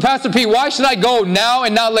 So Pastor Pete, why should I go now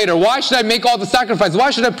and not later? Why should I make all the sacrifices?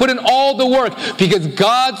 Why should I put in all the work? Because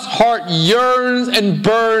God's heart yearns and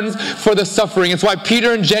burns for the suffering. It's why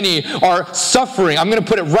Peter and Jenny are suffering. I'm going to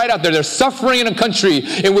put it right out there. They're suffering in a country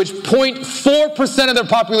in which 0.4% of their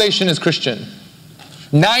population is Christian.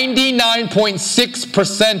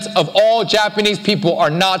 99.6% of all Japanese people are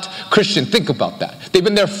not Christian. Think about that. They've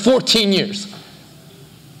been there 14 years.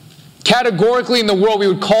 Categorically in the world, we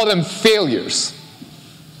would call them failures.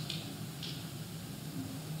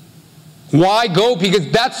 Why go?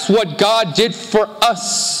 Because that's what God did for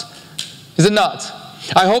us. Is it not?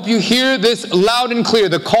 I hope you hear this loud and clear.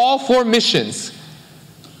 The call for missions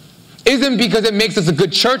isn't because it makes us a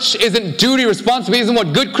good church, isn't duty, responsibility, isn't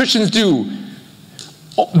what good Christians do.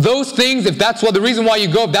 Those things, if that's the reason why you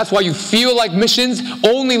go, if that's why you feel like missions,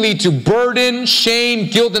 only lead to burden, shame,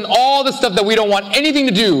 guilt, and all the stuff that we don't want anything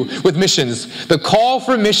to do with missions. The call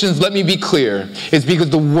for missions, let me be clear, is because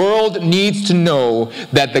the world needs to know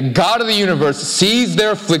that the God of the universe sees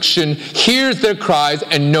their affliction, hears their cries,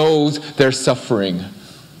 and knows their suffering.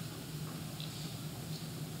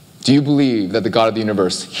 Do you believe that the God of the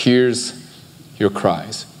universe hears your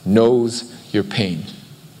cries, knows your pain,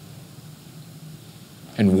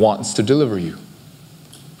 and wants to deliver you?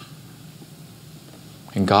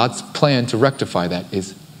 And God's plan to rectify that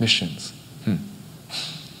is missions.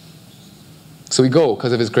 So we go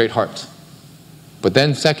because of his great heart. But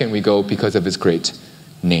then second, we go because of his great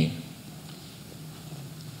name.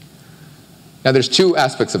 Now there's two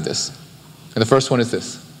aspects of this. And the first one is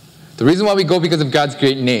this. The reason why we go because of God's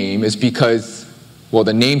great name is because, well,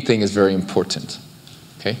 the name thing is very important.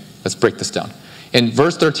 Okay? Let's break this down. In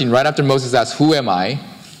verse 13, right after Moses asks, who am I?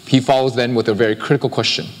 He follows then with a very critical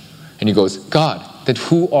question. And he goes, God, then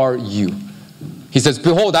who are you? He says,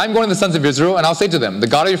 behold, I'm going to the sons of Israel, and I'll say to them, the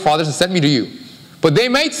God of your fathers has sent me to you. But they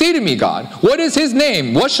might say to me, God, what is his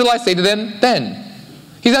name? What shall I say to them then?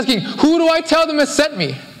 He's asking, who do I tell them has sent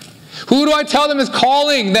me? Who do I tell them is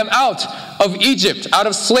calling them out of Egypt, out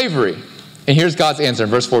of slavery? And here's God's answer in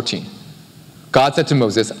verse 14. God said to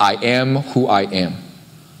Moses, I am who I am.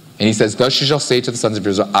 And he says, thus you shall say to the sons of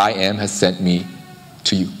Israel, I am has sent me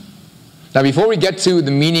to you. Now before we get to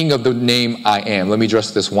the meaning of the name I am, let me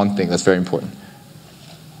address this one thing that's very important.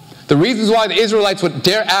 The reasons why the Israelites would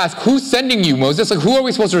dare ask, who's sending you, Moses? Like, who are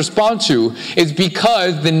we supposed to respond to? Is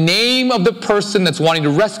because the name of the person that's wanting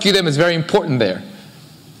to rescue them is very important there.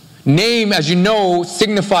 Name, as you know,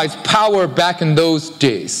 signifies power back in those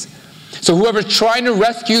days. So whoever's trying to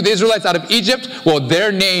rescue the Israelites out of Egypt, well,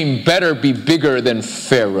 their name better be bigger than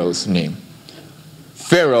Pharaoh's name.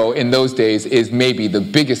 Pharaoh in those days is maybe the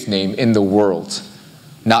biggest name in the world.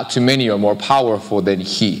 Not too many are more powerful than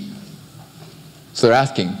he. So they're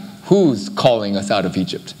asking, who's calling us out of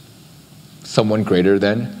Egypt? Someone greater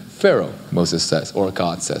than Pharaoh, Moses says, or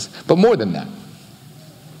God says. But more than that.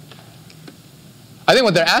 I think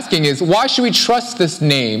what they're asking is, why should we trust this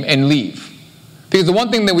name and leave? Because the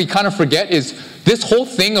one thing that we kind of forget is this whole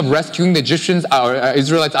thing of rescuing the Egyptians, our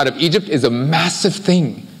Israelites out of Egypt, is a massive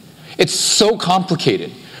thing. It's so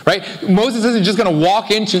complicated, right? Moses isn't just going to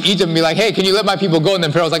walk into Egypt and be like, hey, can you let my people go? And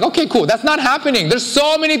then Pharaoh's like, okay, cool. That's not happening. There's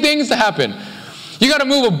so many things to happen. You got to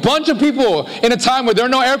move a bunch of people in a time where there are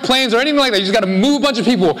no airplanes or anything like that. You just got to move a bunch of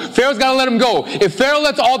people. Pharaoh's got to let them go. If Pharaoh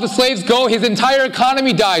lets all the slaves go, his entire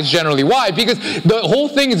economy dies generally. Why? Because the whole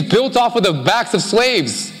thing is built off of the backs of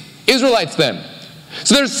slaves. Israelites then.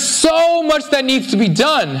 So there's so much that needs to be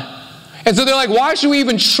done. And so they're like, why should we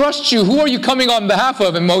even trust you? Who are you coming on behalf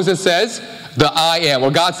of? And Moses says, the I am.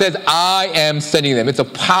 Or God says, I am sending them. It's a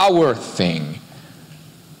power thing.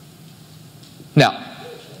 Now,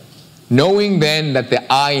 knowing then that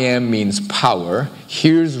the I am means power,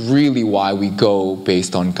 here's really why we go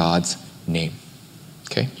based on God's name.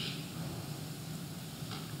 Okay?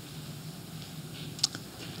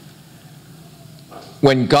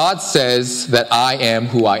 When God says that I am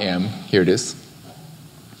who I am, here it is.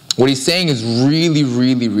 What he's saying is really,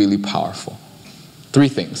 really, really powerful. 3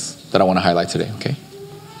 things that I want to highlight today, okay?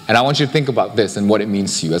 And I want you to think about this and what it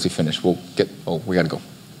means to you as we finish. We got to go.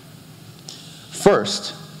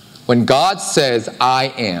 First, when God says, I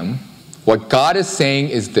am, what God is saying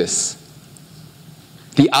is this.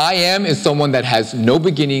 The I am is someone that has no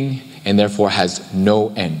beginning and therefore has no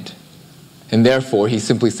end. And therefore, he's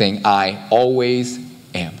simply saying, I always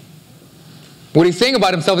am. What he's saying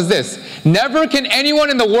about himself is this. Never can anyone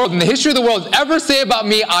in the world, in the history of the world, ever say about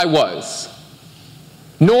me, I was.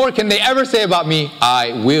 Nor can they ever say about me,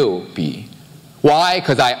 I will be. Why?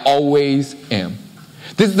 Because I always am.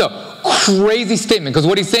 This is a crazy statement, because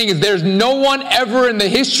what he's saying is there's no one ever in the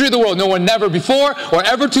history of the world, no one never before or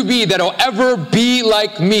ever to be, that'll ever be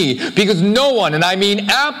like me. Because no one, and I mean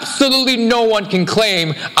absolutely no one, can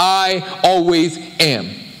claim I always am.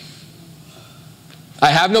 I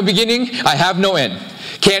have no beginning, I have no end.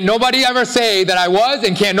 Can't nobody ever say that I was,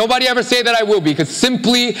 and can't nobody ever say that I will be, because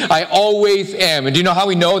simply I always am. And do you know how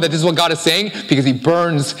we know that this is what God is saying? Because he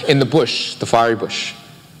burns in the bush, the fiery bush.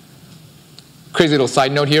 Crazy little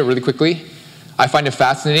side note here, really quickly. I find it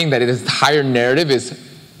fascinating that his entire narrative is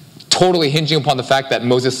totally hinging upon the fact that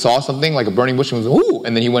Moses saw something like a burning bush and was, ooh,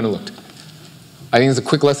 and then he went and looked. I think it's a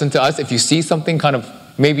quick lesson to us. If you see something kind of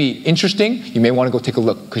maybe interesting, you may want to go take a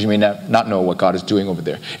look, because you may not know what God is doing over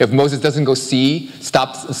there. If Moses doesn't go see,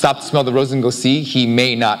 stop to smell the roses and go see, he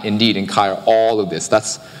may not indeed encounter all of this.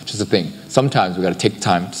 That's just the thing. Sometimes we got to take the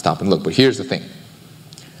time to stop and look. But here's the thing.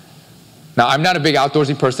 Now, I'm not a big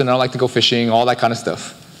outdoorsy person. I don't like to go fishing, all that kind of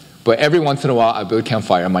stuff. But every once in a while, I build a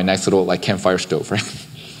campfire on my nice little campfire stove, right?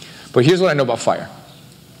 But here's what I know about fire.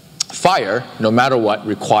 Fire, no matter what,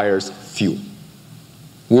 requires fuel.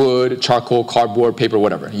 Wood, charcoal, cardboard, paper,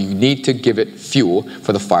 whatever. You need to give it fuel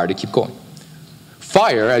for the fire to keep going.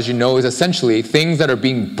 Fire, as you know, is essentially things that are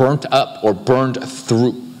being burnt up or burned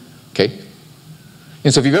through. Okay?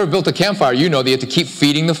 And so if you've ever built a campfire, you know that you have to keep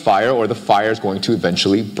feeding the fire, or the fire is going to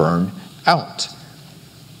eventually burn out.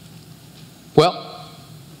 Well,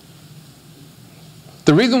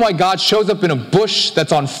 the reason why God shows up in a bush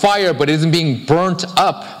that's on fire but isn't being burnt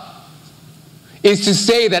up is to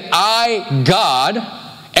say that I, God,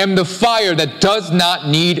 am the fire that does not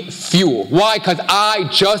need fuel. Why? Because I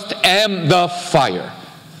just am the fire.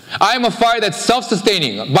 I am a fire that's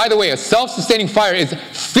self-sustaining. By the way, a self-sustaining fire is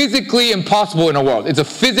physically impossible in our world. It's a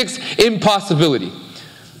physics impossibility.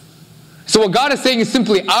 So what God is saying is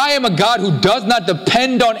simply, I am a God who does not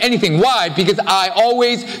depend on anything. Why? Because I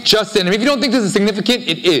always just am. And if you don't think this is significant,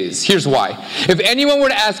 it is. Here's why. If anyone were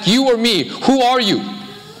to ask you or me, who are you?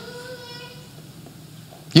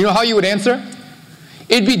 You know how you would answer?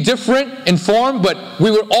 It'd be different in form, but we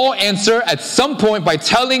would all answer at some point by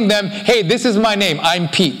telling them, hey, this is my name, I'm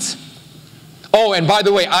Pete. Oh, and by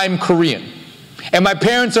the way, I'm Korean. And my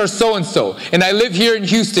parents are so-and-so, and I live here in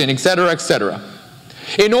Houston, etc., etc.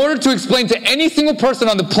 In order to explain to any single person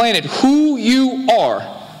on the planet who you are,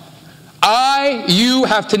 you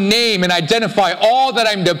have to name and identify all that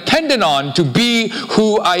I'm dependent on to be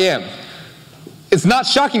who I am. It's not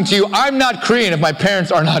shocking to you, I'm not Korean if my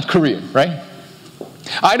parents are not Korean, right?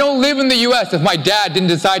 I don't live in the U.S. if my dad didn't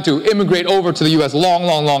decide to immigrate over to the U.S.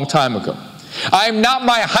 long time ago. I am not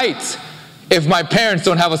my height if my parents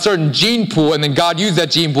don't have a certain gene pool and then God used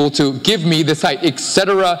that gene pool to give me this height,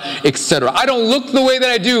 etc., etc. I don't look the way that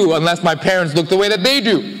I do unless my parents look the way that they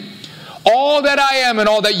do. All that I am and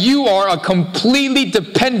all that you are completely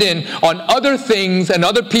dependent on other things and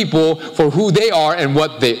other people for who they are and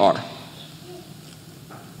what they are.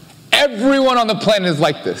 Everyone on the planet is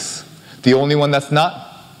like this. The only one that's not?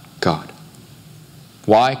 God.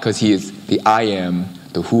 Why? Because he is the I am,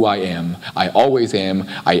 the who I am, I always am,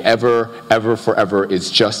 I ever, forever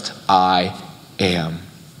is just I am.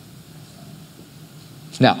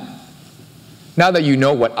 Now that you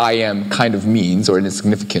know what I am kind of means or in its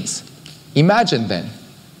significance, imagine then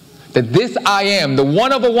That this I am, the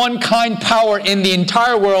one of a one-kind power in the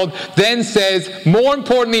entire world, then says, more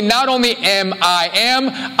importantly, not only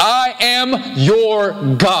I am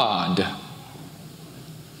your God.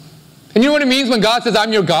 And you know what it means when God says,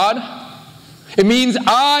 I'm your God? It means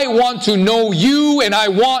I want to know you and I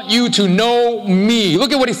want you to know me.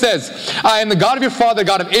 Look at what he says. I am the God of your father, the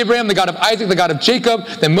God of Abraham, the God of Isaac, the God of Jacob.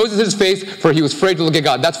 Then Moses hid his face, for he was afraid to look at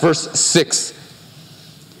God. That's verse 6.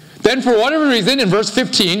 Then for whatever reason, in verse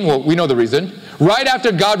 15, well, we know the reason, right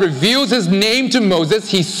after God reveals his name to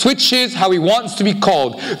Moses, he switches how he wants to be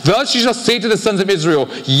called. Thus you shall say to the sons of Israel,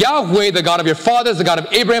 Yahweh, the God of your fathers, the God of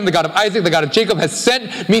Abraham, the God of Isaac, the God of Jacob, has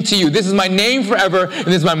sent me to you. This is my name forever, and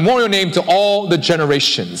this is my memorial name to all the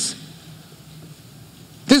generations.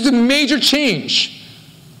 This is a major change.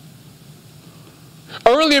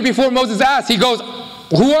 Earlier, before Moses asked, he goes,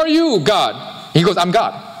 who are you, God? He goes, I'm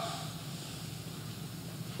God.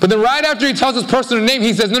 But then right after he tells his personal name,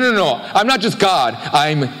 he says, no, I'm not just God.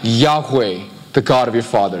 I'm Yahweh, the God of your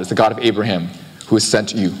fathers, the God of Abraham, who has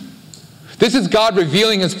sent you. This is God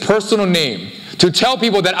revealing his personal name to tell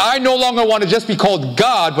people that I no longer want to just be called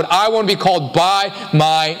God, but I want to be called by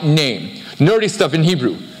my name. Nerdy stuff in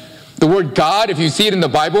Hebrew. The word God, if you see it in the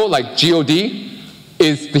Bible, like G-O-D,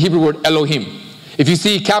 is the Hebrew word Elohim. If you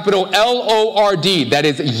see capital L-O-R-D, that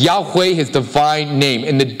is Yahweh, his divine name.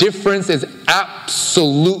 And the difference is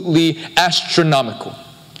absolutely astronomical.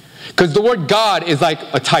 Because the word God is like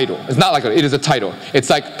a title. It's not like it is a title. It's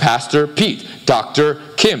like Pastor Pete, Dr.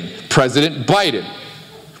 Kim, President Biden.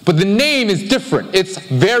 But the name is different. It's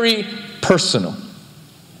very personal.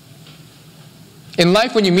 In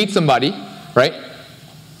life, when you meet somebody, right,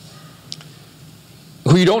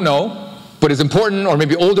 who you don't know, but is important, or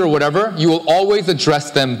maybe older or whatever, you will always address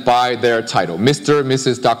them by their title. Mr.,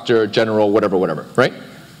 Mrs., Dr., General, whatever, right?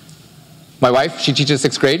 My wife, she teaches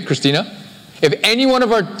 6th grade, Christina. If any one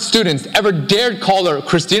of our students ever dared call her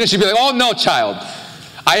Christina, she'd be like, oh no, child.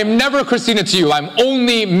 I am never Christina to you. I'm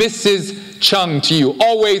only Mrs. Chung to you.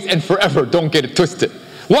 Always and forever. Don't get it twisted.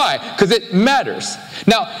 Why? Because it matters.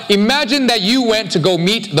 Now, imagine that you went to go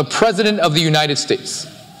meet the President of the United States.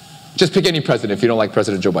 Just pick any president if you don't like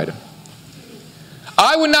President Joe Biden.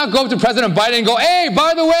 I would not go up to President Biden and go, hey,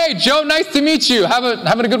 by the way, Joe, nice to meet you.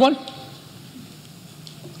 Having a good one?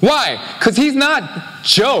 Why? Because he's not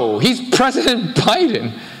Joe. He's President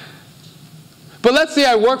Biden. But let's say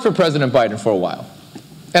I work for President Biden for a while.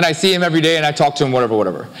 And I see him every day and I talk to him,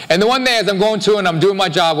 whatever. And the one day as I'm going to and I'm doing my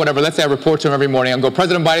job, whatever, let's say I report to him every morning. I go,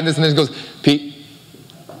 President Biden, this and this. He goes, Pete,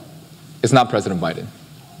 it's not President Biden.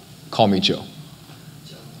 Call me Joe.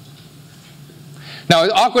 Now,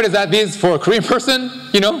 as awkward as that is for a Korean person,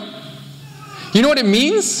 you know what it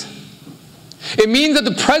means? It means that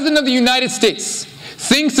the President of the United States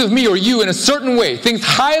thinks of me or you in a certain way, thinks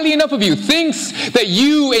highly enough of you, thinks that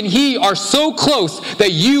you and he are so close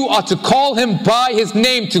that you ought to call him by his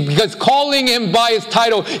name, because calling him by his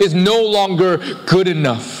title is no longer good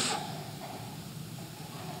enough.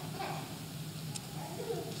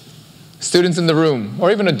 Students in the room,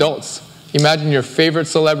 or even adults, imagine your favorite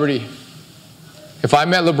celebrity. If I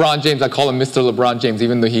met LeBron James, I'd call him Mr. LeBron James,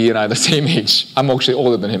 even though he and I are the same age. I'm actually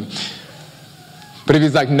older than him. But if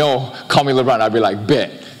he's like, no, call me LeBron, I'd be like,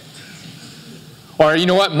 bet. Or you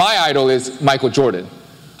know what? My idol is Michael Jordan.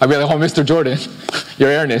 I'd be like, oh, Mr. Jordan, your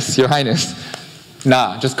Airness, your Highness.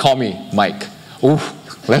 Nah, just call me Mike. Ooh,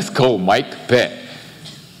 let's go, Mike, bet.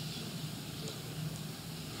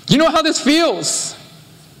 You know how this feels?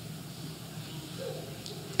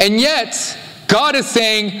 And yet, God is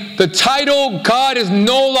saying, the title God is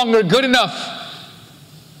no longer good enough.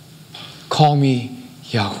 Call me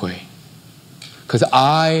Yahweh. Because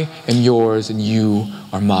I am yours and you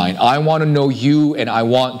are mine. I want to know you and I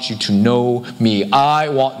want you to know me. I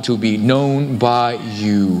want to be known by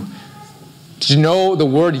you. Did you know the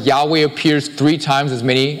word Yahweh appears 3 times as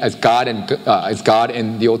many as God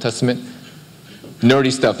in the Old Testament?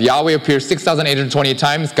 Nerdy stuff. Yahweh appears 6,828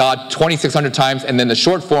 times, God 2,600 times, and then the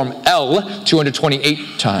short form El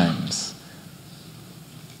 228 times.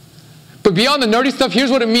 But beyond the nerdy stuff,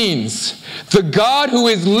 here's what it means. The God who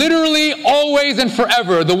is literally always and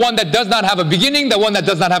forever, the one that does not have a beginning, the one that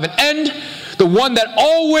does not have an end, the one that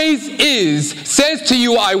always is, says to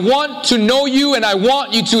you, I want to know you and I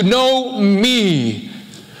want you to know me.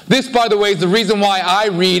 This, by the way, is the reason why I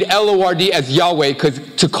read L-O-R-D as Yahweh, because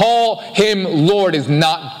to call him Lord is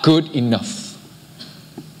not good enough.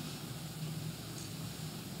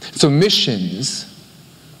 So missions,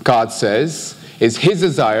 God says, is his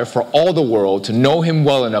desire for all the world to know him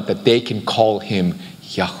well enough that they can call him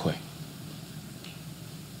Yahweh.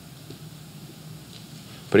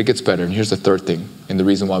 But it gets better, and here's the third thing, and the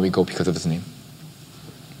reason why we go because of his name.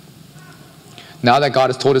 Now that God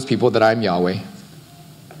has told his people that I am Yahweh,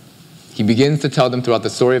 he begins to tell them throughout the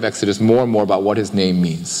story of Exodus more and more about what his name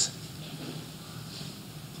means.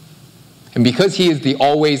 And because he is the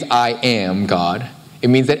always I am God, it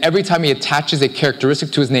means that every time he attaches a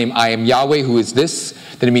characteristic to his name, I am Yahweh who is this,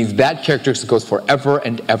 then it means that characteristic goes forever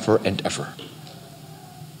and ever and ever.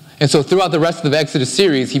 And so throughout the rest of the Exodus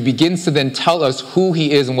series, he begins to then tell us who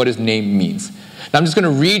he is and what his name means. Now I'm just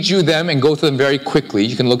going to read you them and go through them very quickly.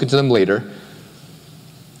 You can look into them later.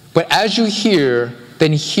 But as you hear,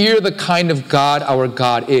 then hear the kind of God our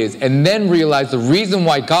God is, and then realize the reason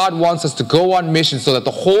why God wants us to go on mission so that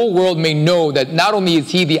the whole world may know that not only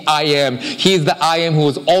is he the I am, he is the I am who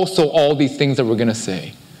is also all these things that we're going to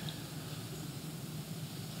say.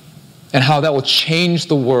 And how that will change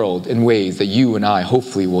the world in ways that you and I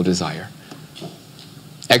hopefully will desire.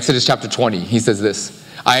 Exodus chapter 20, he says this,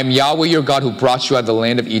 I am Yahweh your God who brought you out of the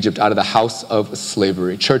land of Egypt, out of the house of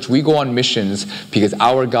slavery. Church, we go on missions because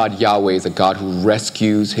our God Yahweh is a God who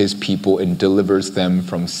rescues his people and delivers them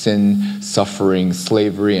from sin, suffering,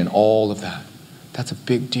 slavery, and all of that. That's a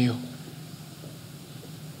big deal.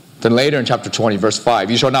 Then later in chapter 20, verse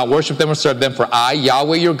 5, you shall not worship them or serve them, for I,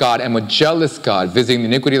 Yahweh your God, am a jealous God, visiting the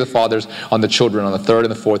iniquity of the fathers on the children, on the third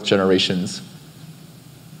and the fourth generations.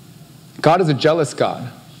 God is a jealous God.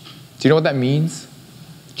 Do you know what that means?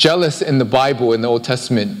 Jealous in the Bible, in the Old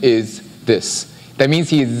Testament, is this. That means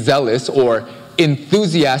he is zealous or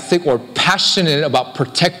enthusiastic or passionate about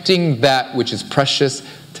protecting that which is precious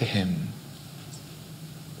to him.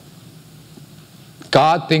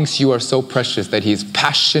 God thinks you are so precious that he is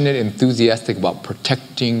passionate, enthusiastic about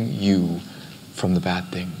protecting you from the bad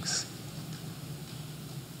things.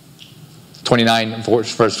 29,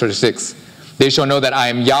 verse 36. They shall know that I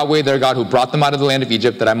am Yahweh their God who brought them out of the land of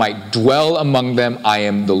Egypt, that I might dwell among them. I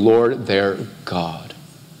am the Lord their God.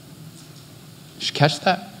 Did you catch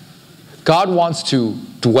that? God wants to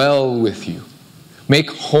dwell with you,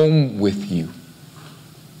 make home with you,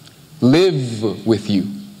 live with you.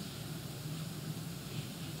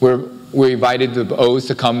 We're invited the O's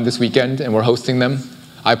to come this weekend, and we're hosting them.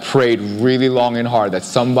 I prayed really long and hard that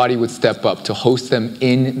somebody would step up to host them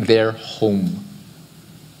in their home.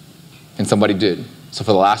 And somebody did. So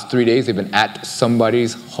for the last 3 days, they've been at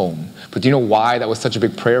somebody's home. But do you know why that was such a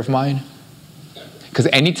big prayer of mine? Because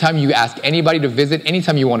anytime you ask anybody to visit,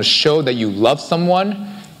 anytime you want to show that you love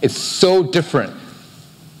someone, it's so different.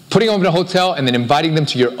 Putting them in a hotel and then inviting them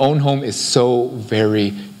to your own home is so very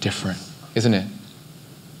different, isn't it?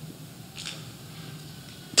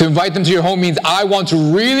 To invite them to your home means I want to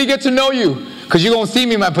really get to know you, because you're going to see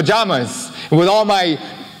me in my pajamas and with all my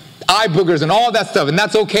eye boogers and all that stuff, and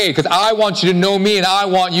that's okay, because I want you to know me and I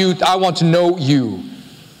want to know you.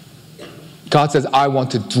 God says, I want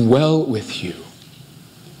to dwell with you.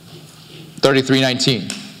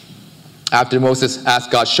 33:19. After Moses asked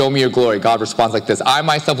God, show me your glory, God responds like this, I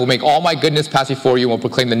myself will make all my goodness pass before you and will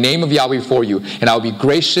proclaim the name of Yahweh before you, and I will be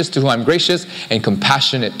gracious to whom I am gracious and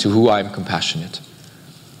compassionate to whom I am compassionate.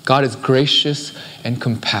 God is gracious and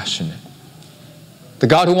compassionate. The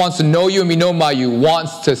God who wants to know you and be known by you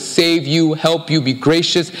wants to save you, help you, be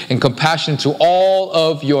gracious and compassionate to all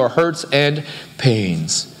of your hurts and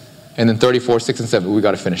pains. And then 34, 6, and 7, we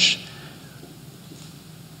got to finish.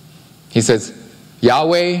 He says,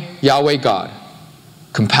 Yahweh, Yahweh God,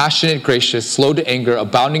 compassionate, gracious, slow to anger,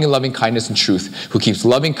 abounding in loving kindness and truth, who keeps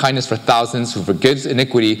loving kindness for thousands, who forgives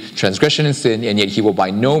iniquity, transgression, and sin, and yet he will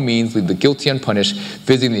by no means leave the guilty unpunished,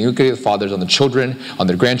 visiting the iniquity of the fathers on the children, on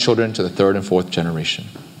their grandchildren, to the third and fourth generation.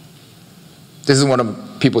 This is one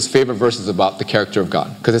of people's favorite verses about the character of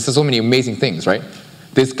God, because it says so many amazing things, right?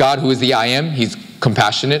 This God who is the I am, he's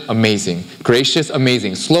compassionate, amazing. Gracious,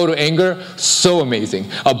 amazing. Slow to anger, so amazing.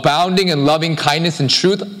 Abounding in loving kindness and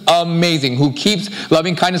truth, amazing. Who keeps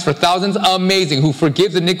loving kindness for thousands, amazing. Who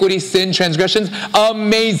forgives iniquity, sin, transgressions,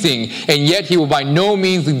 amazing. And yet he will by no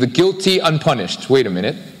means leave the guilty unpunished. Wait a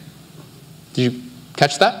minute. Did you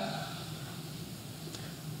catch that?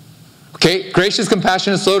 Okay, gracious,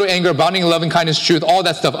 compassionate, slow to anger, abounding in loving kindness, truth, all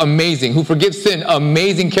that stuff, amazing. Who forgives sin,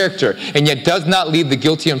 amazing character, and yet does not leave the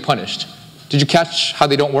guilty unpunished. Did you catch how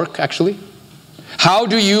they don't work, actually? How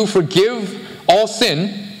do you forgive all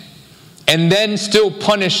sin and then still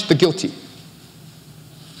punish the guilty?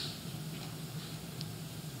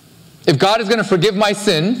 If God is going to forgive my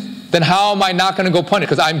sin, then how am I not going to go punish?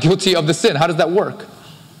 Because I'm guilty of the sin. How does that work?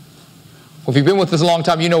 Well, if you've been with us a long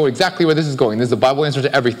time, you know exactly where this is going. This is the Bible answer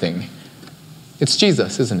to everything. It's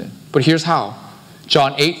Jesus, isn't it? But here's how.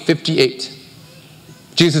 John 8:58.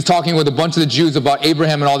 Jesus is talking with a bunch of the Jews about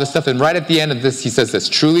Abraham and all this stuff, and right at the end of this, he says this,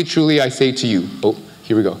 truly, truly, I say to you. Oh,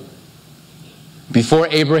 here we go. Before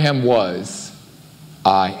Abraham was,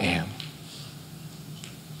 I am.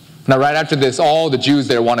 Now, right after this, all the Jews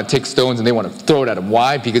there want to take stones and they want to throw it at him.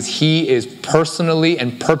 Why? Because he is personally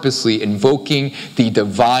and purposely invoking the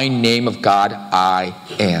divine name of God, I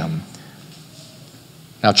am.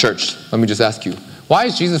 Now, church, let me just ask you, why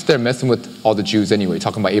is Jesus there messing with all the Jews anyway,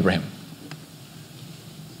 talking about Abraham?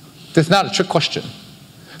 That's not a trick question.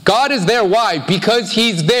 God is there. Why? Because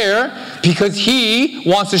he's there, because he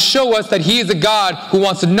wants to show us that he is a God who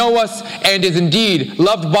wants to know us and is indeed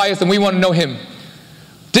loved by us, and we want to know him.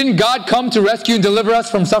 Didn't God come to rescue and deliver us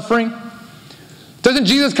from suffering? Doesn't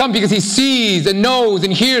Jesus come because he sees and knows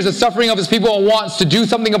and hears the suffering of his people and wants to do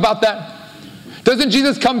something about that? Doesn't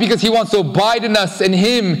Jesus come because he wants to abide in us and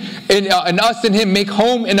him, and us in him, make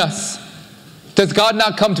home in us? Does God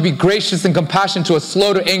not come to be gracious and compassionate to us,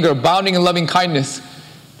 slow to anger, abounding in loving kindness?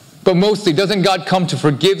 But mostly, doesn't God come to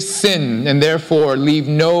forgive sin and therefore leave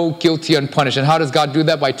no guilty unpunished? And how does God do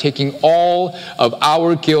that? By taking all of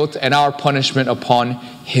our guilt and our punishment upon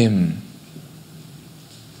him.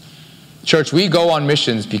 Church, we go on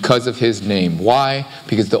missions because of his name. Why?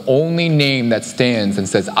 Because the only name that stands and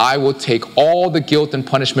says, I will take all the guilt and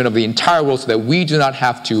punishment of the entire world so that we do not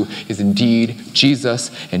have to, is indeed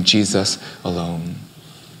Jesus and Jesus alone.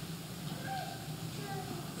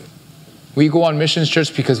 We go on missions,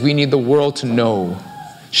 church, because we need the world to know,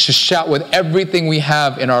 to shout with everything we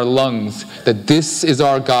have in our lungs, that this is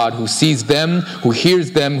our God who sees them, who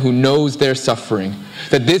hears them, who knows their suffering.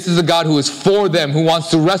 That this is a God who is for them, who wants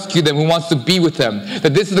to rescue them, who wants to be with them.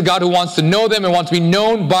 That this is a God who wants to know them and wants to be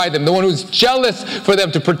known by them. The one who's jealous for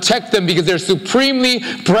them, to protect them because they're supremely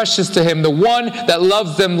precious to him. The one that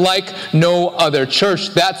loves them like no other.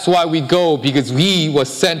 Church, that's why we go, because he was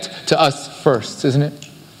sent to us first, isn't it?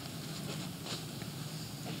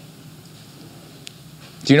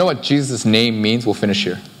 Do you know what Jesus' name means? We'll finish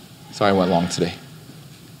here. Sorry I went long today.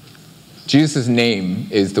 Jesus' name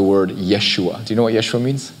is the word Yeshua. Do you know what Yeshua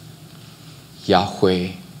means?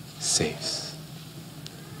 Yahweh saves.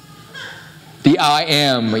 The I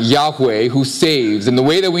am Yahweh who saves. And the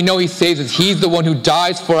way that we know he saves is he's the one who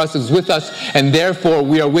dies for us, is with us, and therefore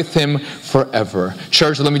we are with him forever.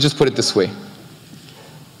 Church, let me just put it this way.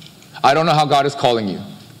 I don't know how God is calling you.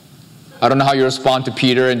 I don't know how you respond to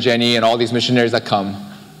Peter and Jenny and all these missionaries that come.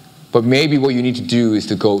 But maybe what you need to do is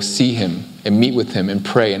to go see him and meet with him and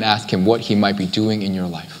pray and ask him what he might be doing in your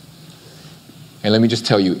life. And let me just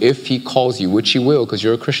tell you, if he calls you, which he will because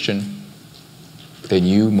you're a Christian, then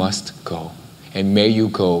you must go. And may you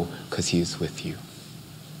go because he is with you.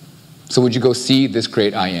 So would you go see this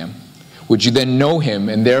great I am? Would you then know him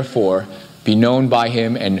and therefore be known by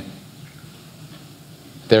him and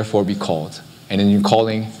therefore be called? And in your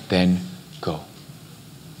calling, then go.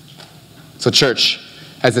 So church,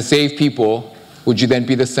 as the saved people, would you then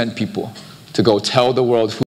be the sent people to go tell the world who